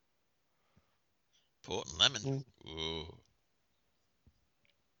 Port and lemon. Ooh.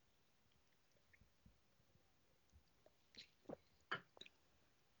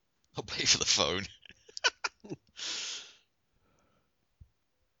 I'll pay for the phone.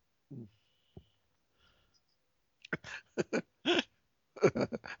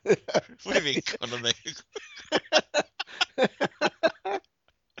 What do you mean, economy?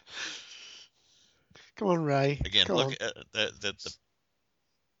 Come on, Ray. Again, look at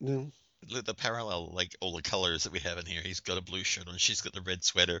no. Look the parallel, like all the colors that we have in here. He's got a blue shirt on, she's got the red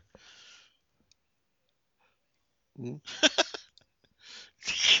sweater.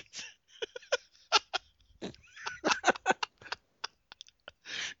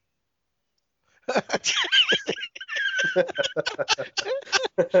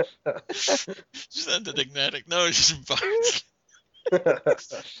 She's enigmatic. No, she's both.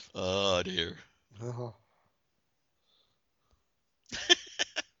 Oh dear. Oh.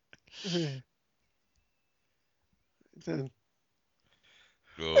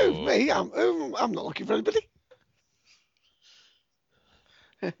 Me, I'm not looking for anybody.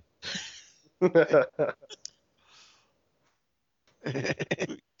 I'm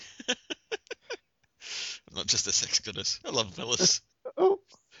not just a sex goddess. I love Phyllis. Oh.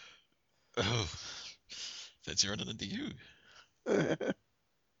 Fancy running into you.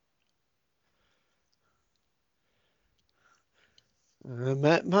 I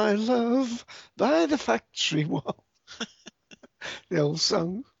met my love by the factory wall. The old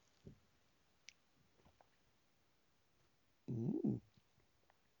song.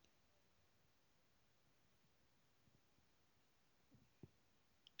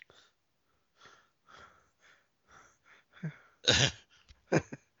 I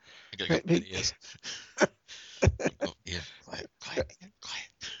gotta go. Yes. Oh, yeah. Quiet.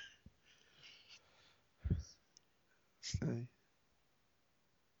 Sorry.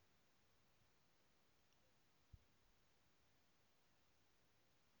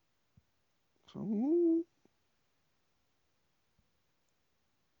 Ooh.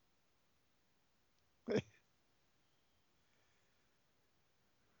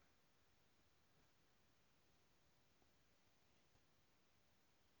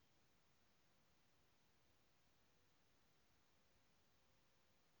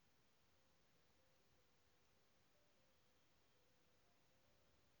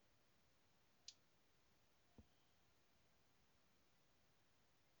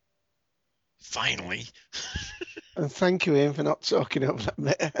 Finally. And thank you, Ian, for not talking over that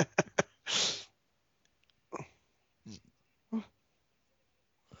bit.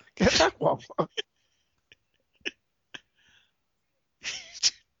 Get that one.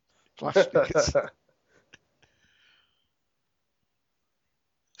 Flash speakers.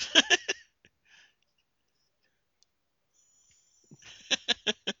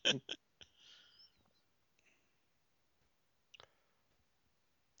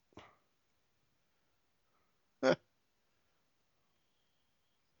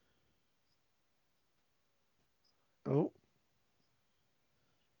 Oh.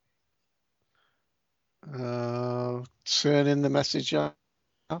 Turning the message off.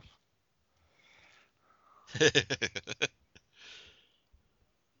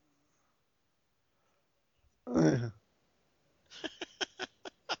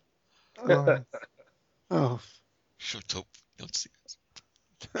 Oh. Shut up. Don't see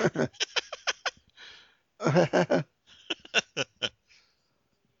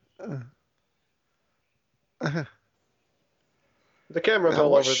The camera's now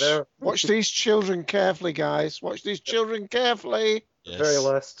all over there. Watch these children carefully, guys. Watch these children carefully. Yes. The very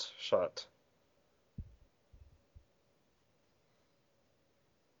last shot.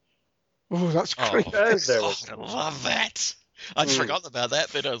 Oh, that's creepy. I love that. I'd forgotten about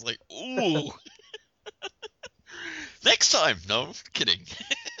that bit. I was like, ooh. Next time. No, kidding.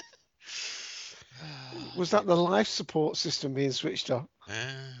 Was that the life support system being switched off?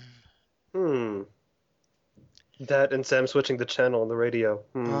 That and Sam switching the channel on the radio.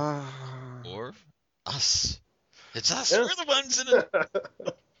 Or us. It's us. Yes. We're the ones in it.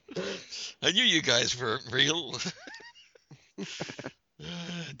 I knew you guys weren't real.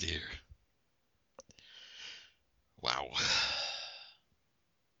 Dear. Wow.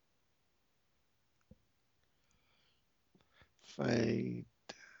 Fade.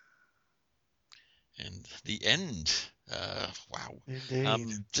 And the end. Wow.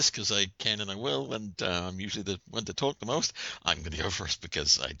 Just because I can and I will, and I'm usually the one to talk the most, I'm going to go first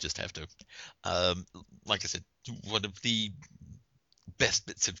because I just have to. Like I said, one of the best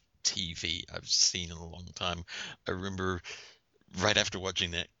bits of TV I've seen in a long time. I remember right after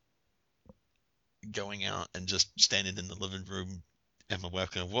watching that, going out and just standing in the living room and my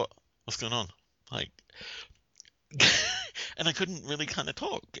wife going, what's going on? Like, and I couldn't really kind of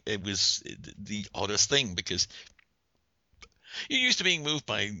talk. It was the oddest thing because you're used to being moved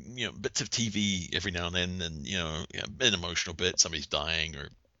by, bits of TV every now and then, and, an emotional bit, somebody's dying or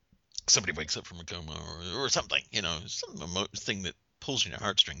somebody wakes up from a coma or something, some thing that pulls on your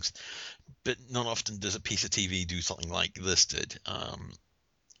heartstrings. But not often does a piece of TV do something like this did.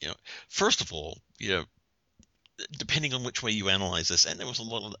 First of all, depending on which way you analyze this, and there was a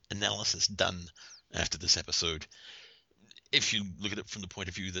lot of analysis done after this episode, if you look at it from the point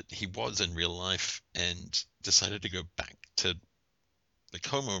of view that he was in real life and decided to go back to the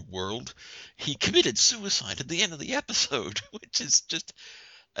coma world, he committed suicide at the end of the episode, which is just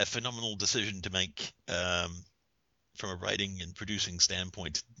a phenomenal decision to make from a writing and producing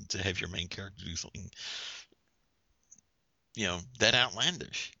standpoint, to have your main character do something that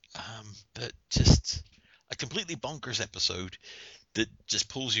outlandish, but just a completely bonkers episode that just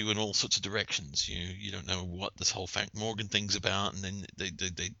pulls you in all sorts of directions. You don't know what this whole Frank Morgan thing's about, and then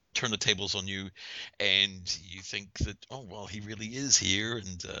they turn the tables on you, and you think that, oh well, he really is here,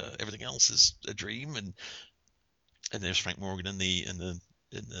 and everything else is a dream, and there's Frank Morgan in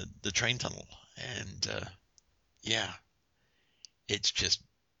the train tunnel, and it's just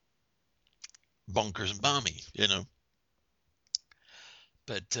bonkers and balmy,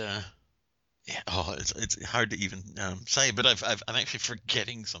 But it's hard to even say. But I'm actually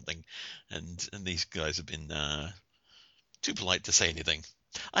forgetting something, and these guys have been too polite to say anything.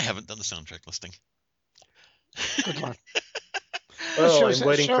 I haven't done the soundtrack listing. Good luck. Oh, I'm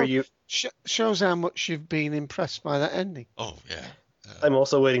waiting for you. Shows how much you've been impressed by that ending. Oh yeah. I'm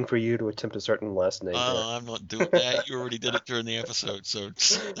also waiting for you to attempt a certain last name. Oh, I'm not doing that. You already did it during the episode, so.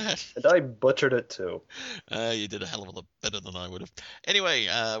 And I butchered it too. You did a hell of a lot better than I would have. Anyway,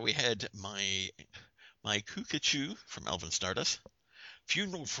 we had my Cuckoo from Elvin Stardust,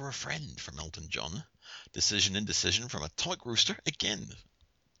 Funeral for a Friend from Elton John, Decision Indecision from Atomic Rooster, again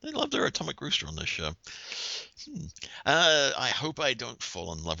They love their Atomic Rooster on this show. I hope I don't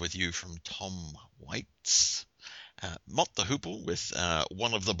fall in love with you from Tom Waits. Mott the Hoople with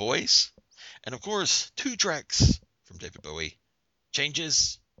One of the Boys. And of course, 2 tracks from David Bowie,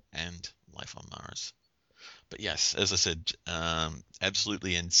 Changes and Life on Mars. But yes, as I said,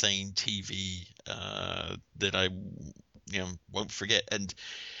 absolutely insane TV that I won't forget. And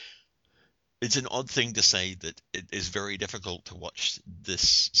it's an odd thing to say that it is very difficult to watch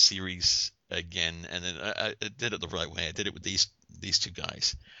this series again. And then I did it the right way. I did it with these 2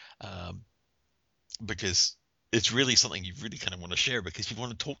 guys because it's really something you really kind of want to share, because you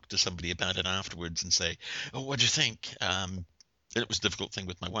want to talk to somebody about it afterwards and say, oh, what do you think? And it was a difficult thing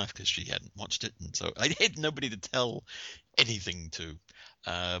with my wife because she hadn't watched it, and so I had nobody to tell anything to.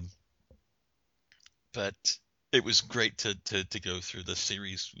 But it was great to go through the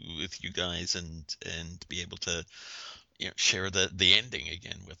series with you guys and be able to share the ending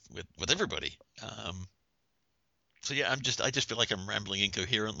again with everybody. So yeah, I just feel like I'm rambling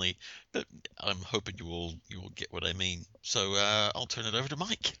incoherently, but I'm hoping you will get what I mean. So I'll turn it over to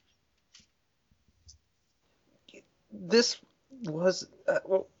Mike. This was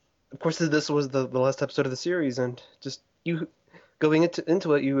well, of course, this was the last episode of the series, and just you going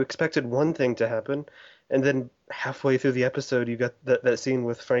into it, you expected one thing to happen, and then halfway through the episode, you got that scene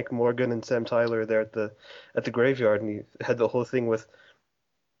with Frank Morgan and Sam Tyler there at the graveyard, and you had the whole thing with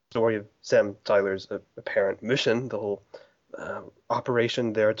story of Sam Tyler's apparent mission, the whole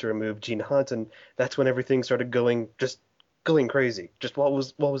operation there to remove Gene Hunt, and that's when everything started going crazy. Just what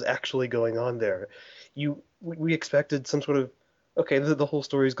was actually going on there. We expected some sort of, okay, the whole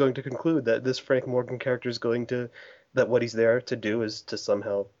story is going to conclude that this Frank Morgan character is going to, that what he's there to do is to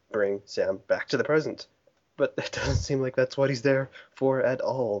somehow bring Sam back to the present. But it doesn't seem like that's what he's there for at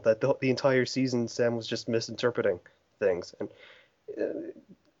all. That the entire season, Sam was just misinterpreting things. And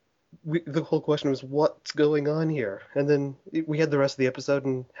the whole question was, what's going on here? And then we had the rest of the episode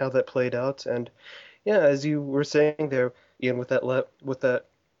and how that played out. And yeah, as you were saying there, Ian, with that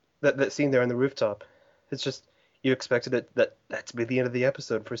scene there on the rooftop, it's just, you expected it that to be the end of the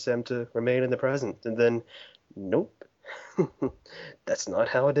episode, for Sam to remain in the present, and then nope. That's not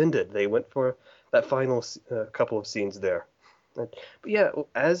how it ended. They went for that final couple of scenes there. But yeah,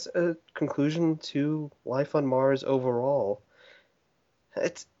 as a conclusion to Life on Mars overall,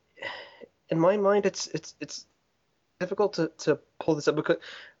 it's, in my mind, it's difficult to pull this up, because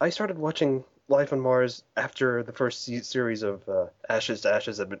I started watching Life on Mars after the first series of Ashes to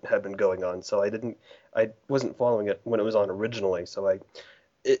Ashes had been going on, so I wasn't following it when it was on originally. So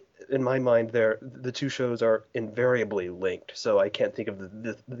in my mind, the 2 shows are invariably linked. So I can't think of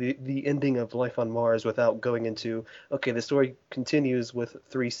the ending of Life on Mars without going into, okay, the story continues with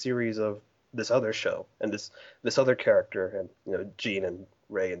 3 series of this other show and this other character, and Gene and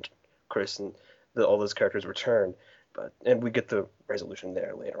Ray and Chris and all those characters return, and we get the resolution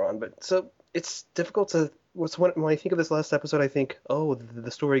there later on. But so it's difficult to. When I think of this last episode, I think, oh,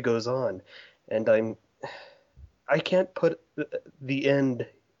 the story goes on, and I can't put the end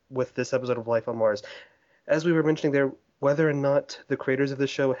with this episode of Life on Mars. As we were mentioning there, whether or not the creators of the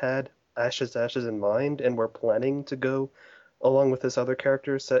show had Ashes to Ashes in mind and were planning to go along with this other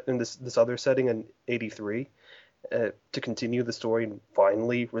character set in this other setting in '83 to continue the story and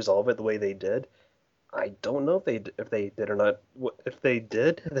finally resolve it the way they did. I don't know if they did or not. If they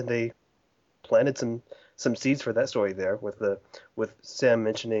did, then they planted some seeds for that story there with Sam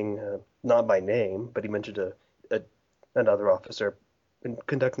mentioning, not by name, but he mentioned another officer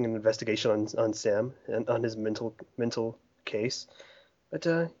conducting an investigation on Sam and on his mental case. But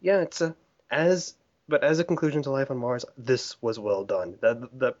yeah, as a conclusion to Life on Mars, this was well done.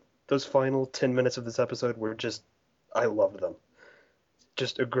 Those final 10 minutes of this episode were just, I loved them.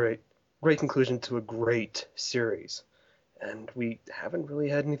 Just a great conclusion to a great series. And we haven't really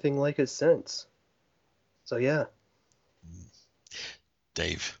had anything like it since. So yeah.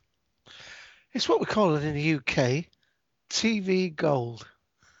 Dave. It's what we call it in the UK, TV gold.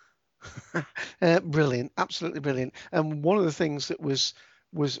 Brilliant, absolutely brilliant. And one of the things that was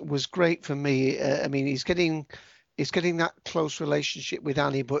great for me, I mean, he's getting that close relationship with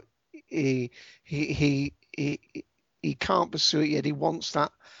Annie, but he can't pursue it yet. He wants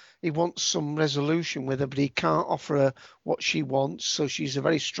some resolution with her, but he can't offer her what she wants. So she's a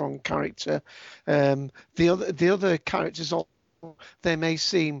very strong character. The other characters, they may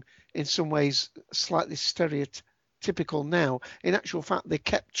seem in some ways slightly stereotypical now. In actual fact, they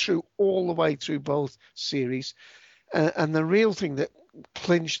kept true all the way through both series. And the real thing that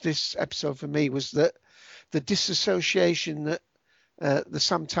clinched this episode for me was that the disassociation that the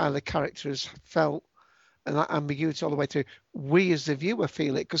Sam Tyler character has felt and that ambiguity all the way through. We as the viewer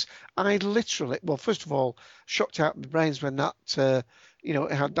feel it, because I literally, well, first of all, shocked out my brains when that,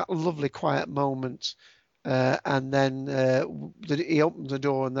 it had that lovely quiet moment, and then he opened the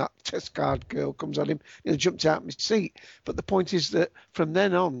door and that test card girl comes on him, jumped out of my seat. But the point is that from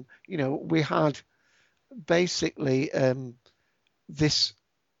then on, we had basically this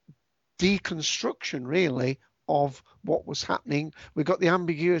deconstruction, really, of what was happening. We got the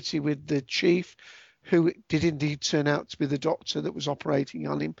ambiguity with the chief, who did indeed turn out to be the doctor that was operating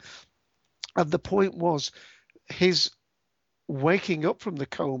on him. And the point was, his waking up from the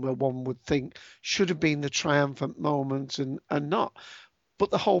coma, one would think, should have been the triumphant moment, and not.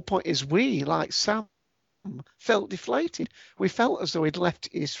 But the whole point is, we, like Sam, felt deflated. We felt as though he'd left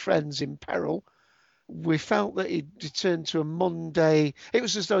his friends in peril. We felt that he'd returned to a Monday. It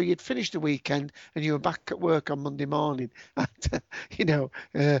was as though you'd finished the weekend and you were back at work on Monday morning. And,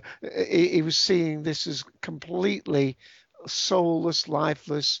 he was seeing this as completely soulless,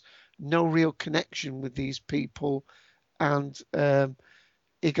 lifeless, no real connection with these people. And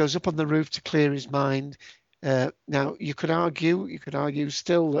he goes up on the roof to clear his mind. Now, you could argue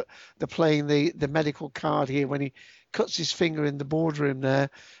still that they're playing the medical card here when he cuts his finger in the boardroom there.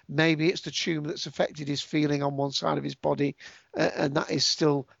 Maybe it's the tumor that's affected his feeling on one side of his body, and that is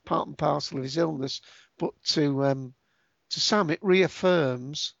still part and parcel of his illness. But to Sam, it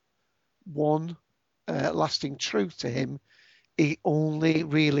reaffirms one lasting truth to him. He only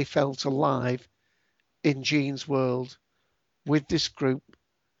really felt alive in Jean's world with this group,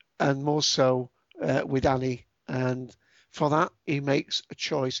 and more so with Annie. And for that, he makes a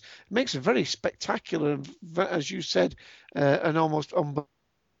choice. He makes a very spectacular, as you said, an almost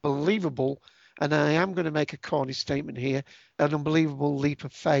unbelievable, and I am going to make a corny statement here, an unbelievable leap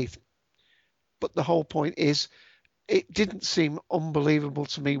of faith. But the whole point is, it didn't seem unbelievable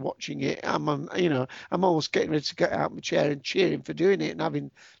to me watching it. I'm almost getting ready to get out of my chair and cheer him for doing it and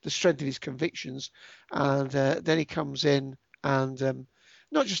having the strength of his convictions. And then he comes in, and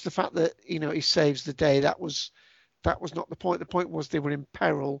not just the fact that he saves the day. That was not the point. The point was they were in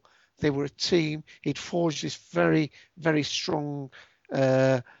peril. They were a team. He'd forged this very, very strong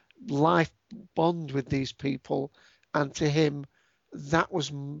life bond with these people, and to him, that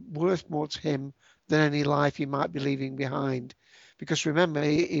was worth more to him than any life he might be leaving behind. Because remember,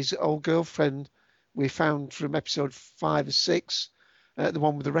 his old girlfriend, we found from episode 5 or 6, the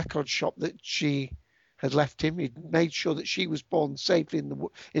one with the record shop, that she had left him. He'd made sure that she was born safely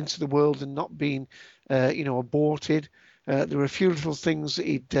into the world and not being, aborted. There were a few little things that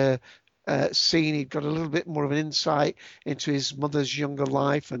he'd seen. He'd got a little bit more of an insight into his mother's younger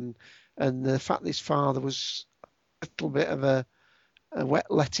life, and the fact that his father was a little bit of a wet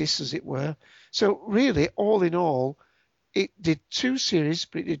lettuce, as it were. So really, all in all, it did 2 series,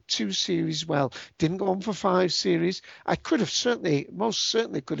 but it did 2 series well. Didn't go on for 5 series. I most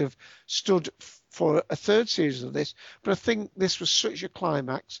certainly could have stood for a 3rd series of this, but I think this was such a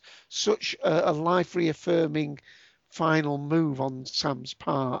climax, such a life reaffirming final move on Sam's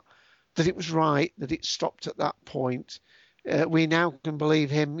part, that it was right that it stopped at that point. We now can believe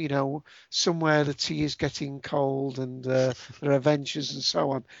him, somewhere the tea is getting cold, and there are adventures and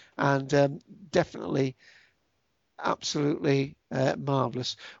so on. And definitely, absolutely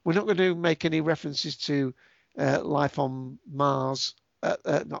marvellous. We're not going to make any references to life on Mars,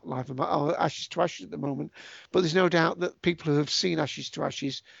 not life on Mars, Ashes to Ashes at the moment, but there's no doubt that people who have seen Ashes to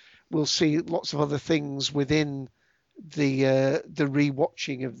Ashes will see lots of other things within the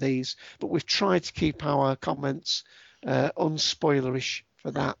rewatching of these. But we've tried to keep our comments unspoilerish for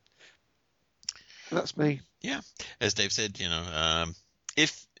that. That's me. Yeah, as Dave said,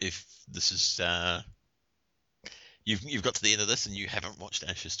 if this is you've got to the end of this and you haven't watched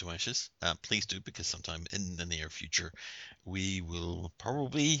Ashes to Ashes, please do, because sometime in the near future we will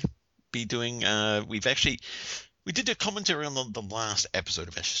probably be doing. We did a commentary on the last episode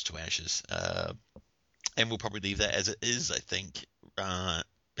of Ashes to Ashes, and we'll probably leave that as it is, I think,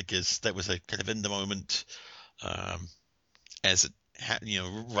 because that was a kind of in the moment. As it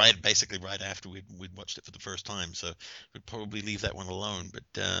basically right after we'd watched it for the first time, so we'd probably leave that one alone.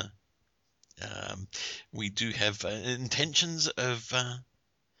 But we do have intentions of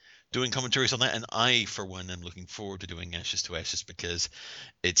doing commentaries on that, and I, for one, am looking forward to doing Ashes to Ashes, because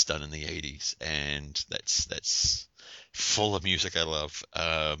it's done in the 80s, and that's full of music I love,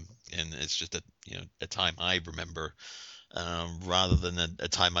 and it's just a time I remember, rather than a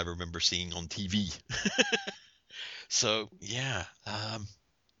time I remember seeing on TV. So yeah,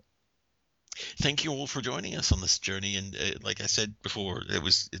 thank you all for joining us on this journey. And like I said before,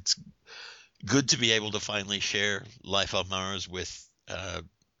 it's good to be able to finally share Life on Mars with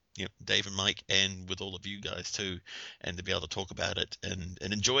Dave and Mike, and with all of you guys too, and to be able to talk about it and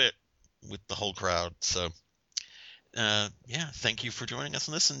enjoy it with the whole crowd. So, thank you for joining us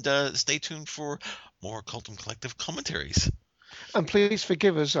on this, and stay tuned for more Cultum Collective commentaries. And please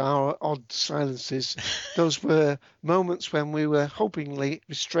forgive us our odd silences. Those were moments when we were hopingly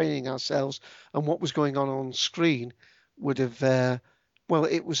restraining ourselves, and what was going on screen would have,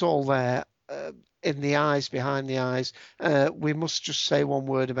 it was all there in the eyes, behind the eyes. We must just say one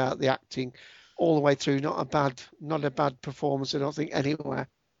word about the acting all the way through. Not a bad performance, I don't think, anywhere.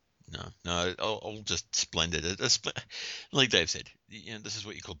 No, all just splendid. Like Dave said, this is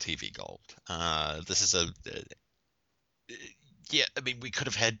what you call TV gold. This is we could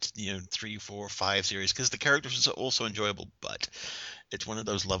have had 3, 4, 5 series because the characters are also enjoyable, but it's one of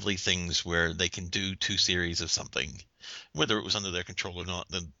those lovely things where they can do 2 series of something, whether it was under their control or not.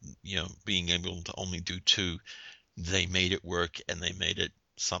 Then being able to only do 2, they made it work, and they made it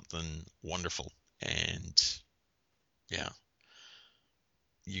something wonderful. And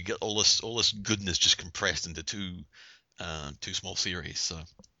you get all this goodness just compressed into 2 small series. So,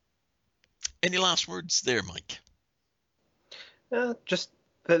 any last words there, Mike? Just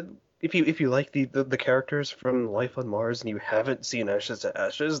that if you like the characters from Life on Mars and you haven't seen Ashes to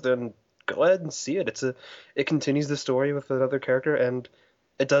Ashes, then go ahead and see it. It continues the story with another character, and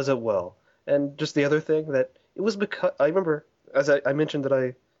it does it well. And just the other thing that it was because I remember, as I mentioned, that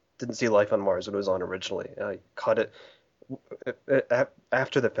I didn't see Life on Mars when it was on originally. I caught it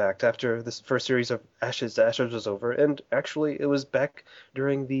after the fact, after this first series of Ashes to Ashes was over, and actually it was back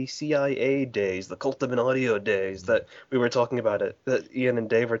during the CIA days, the Cultum and Audio days, that we were talking about it, that Ian and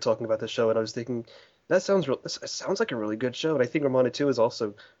Dave were talking about the show, and I was thinking, that sounds like a really good show, and I think Romana 2 is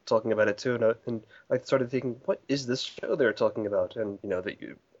also talking about it too, and I started thinking, what is this show they're talking about? And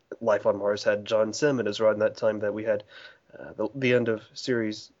Life on Mars had John Simm as around that time that we had the end of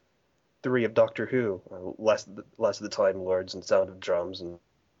series 3 of Doctor Who, Last of the Time Lords and Sound of Drums, and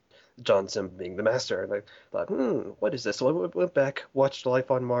John Simm being the master. And I thought, what is this? So I went back, watched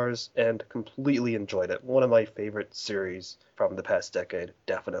Life on Mars, and completely enjoyed it. One of my favorite series from the past decade,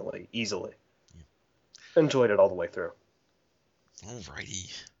 definitely, easily. Yeah. Enjoyed it all the way through.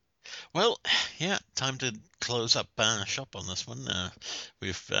 Alrighty. Well, time to close up shop on this one.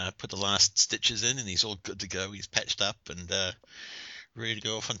 We've put the last stitches in, and he's all good to go. He's patched up and ready to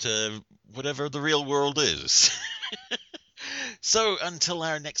go off into whatever the real world is. So until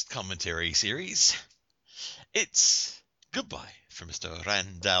our next commentary series, it's goodbye from Mr.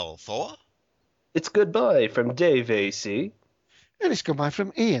 Randall Thor. It's goodbye from Dave AC. And it's goodbye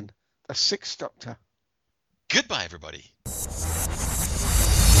from Ian, the 6th Doctor. Goodbye, everybody.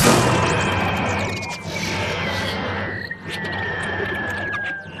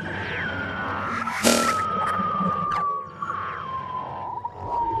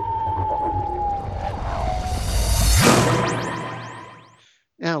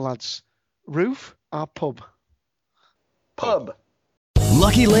 Now, lads, roof or pub? Pub.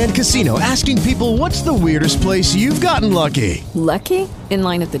 Lucky Land Casino, asking people, what's the weirdest place you've gotten lucky? Lucky? In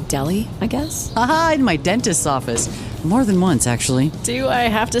line at the deli, I guess? Aha, in my dentist's office. More than once, actually. Do I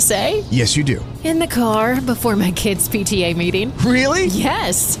have to say? Yes, you do. In the car before my kids' PTA meeting. Really?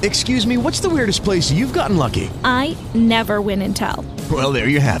 Yes. Excuse me, what's the weirdest place you've gotten lucky? I never win and tell. Well, there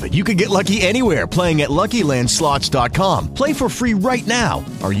you have it. You can get lucky anywhere, playing at LuckyLandSlots.com. Play for free right now.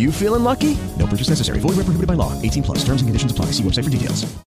 Are you feeling lucky? No purchase necessary. Void where prohibited by law. 18+. Terms and conditions apply. See website for details.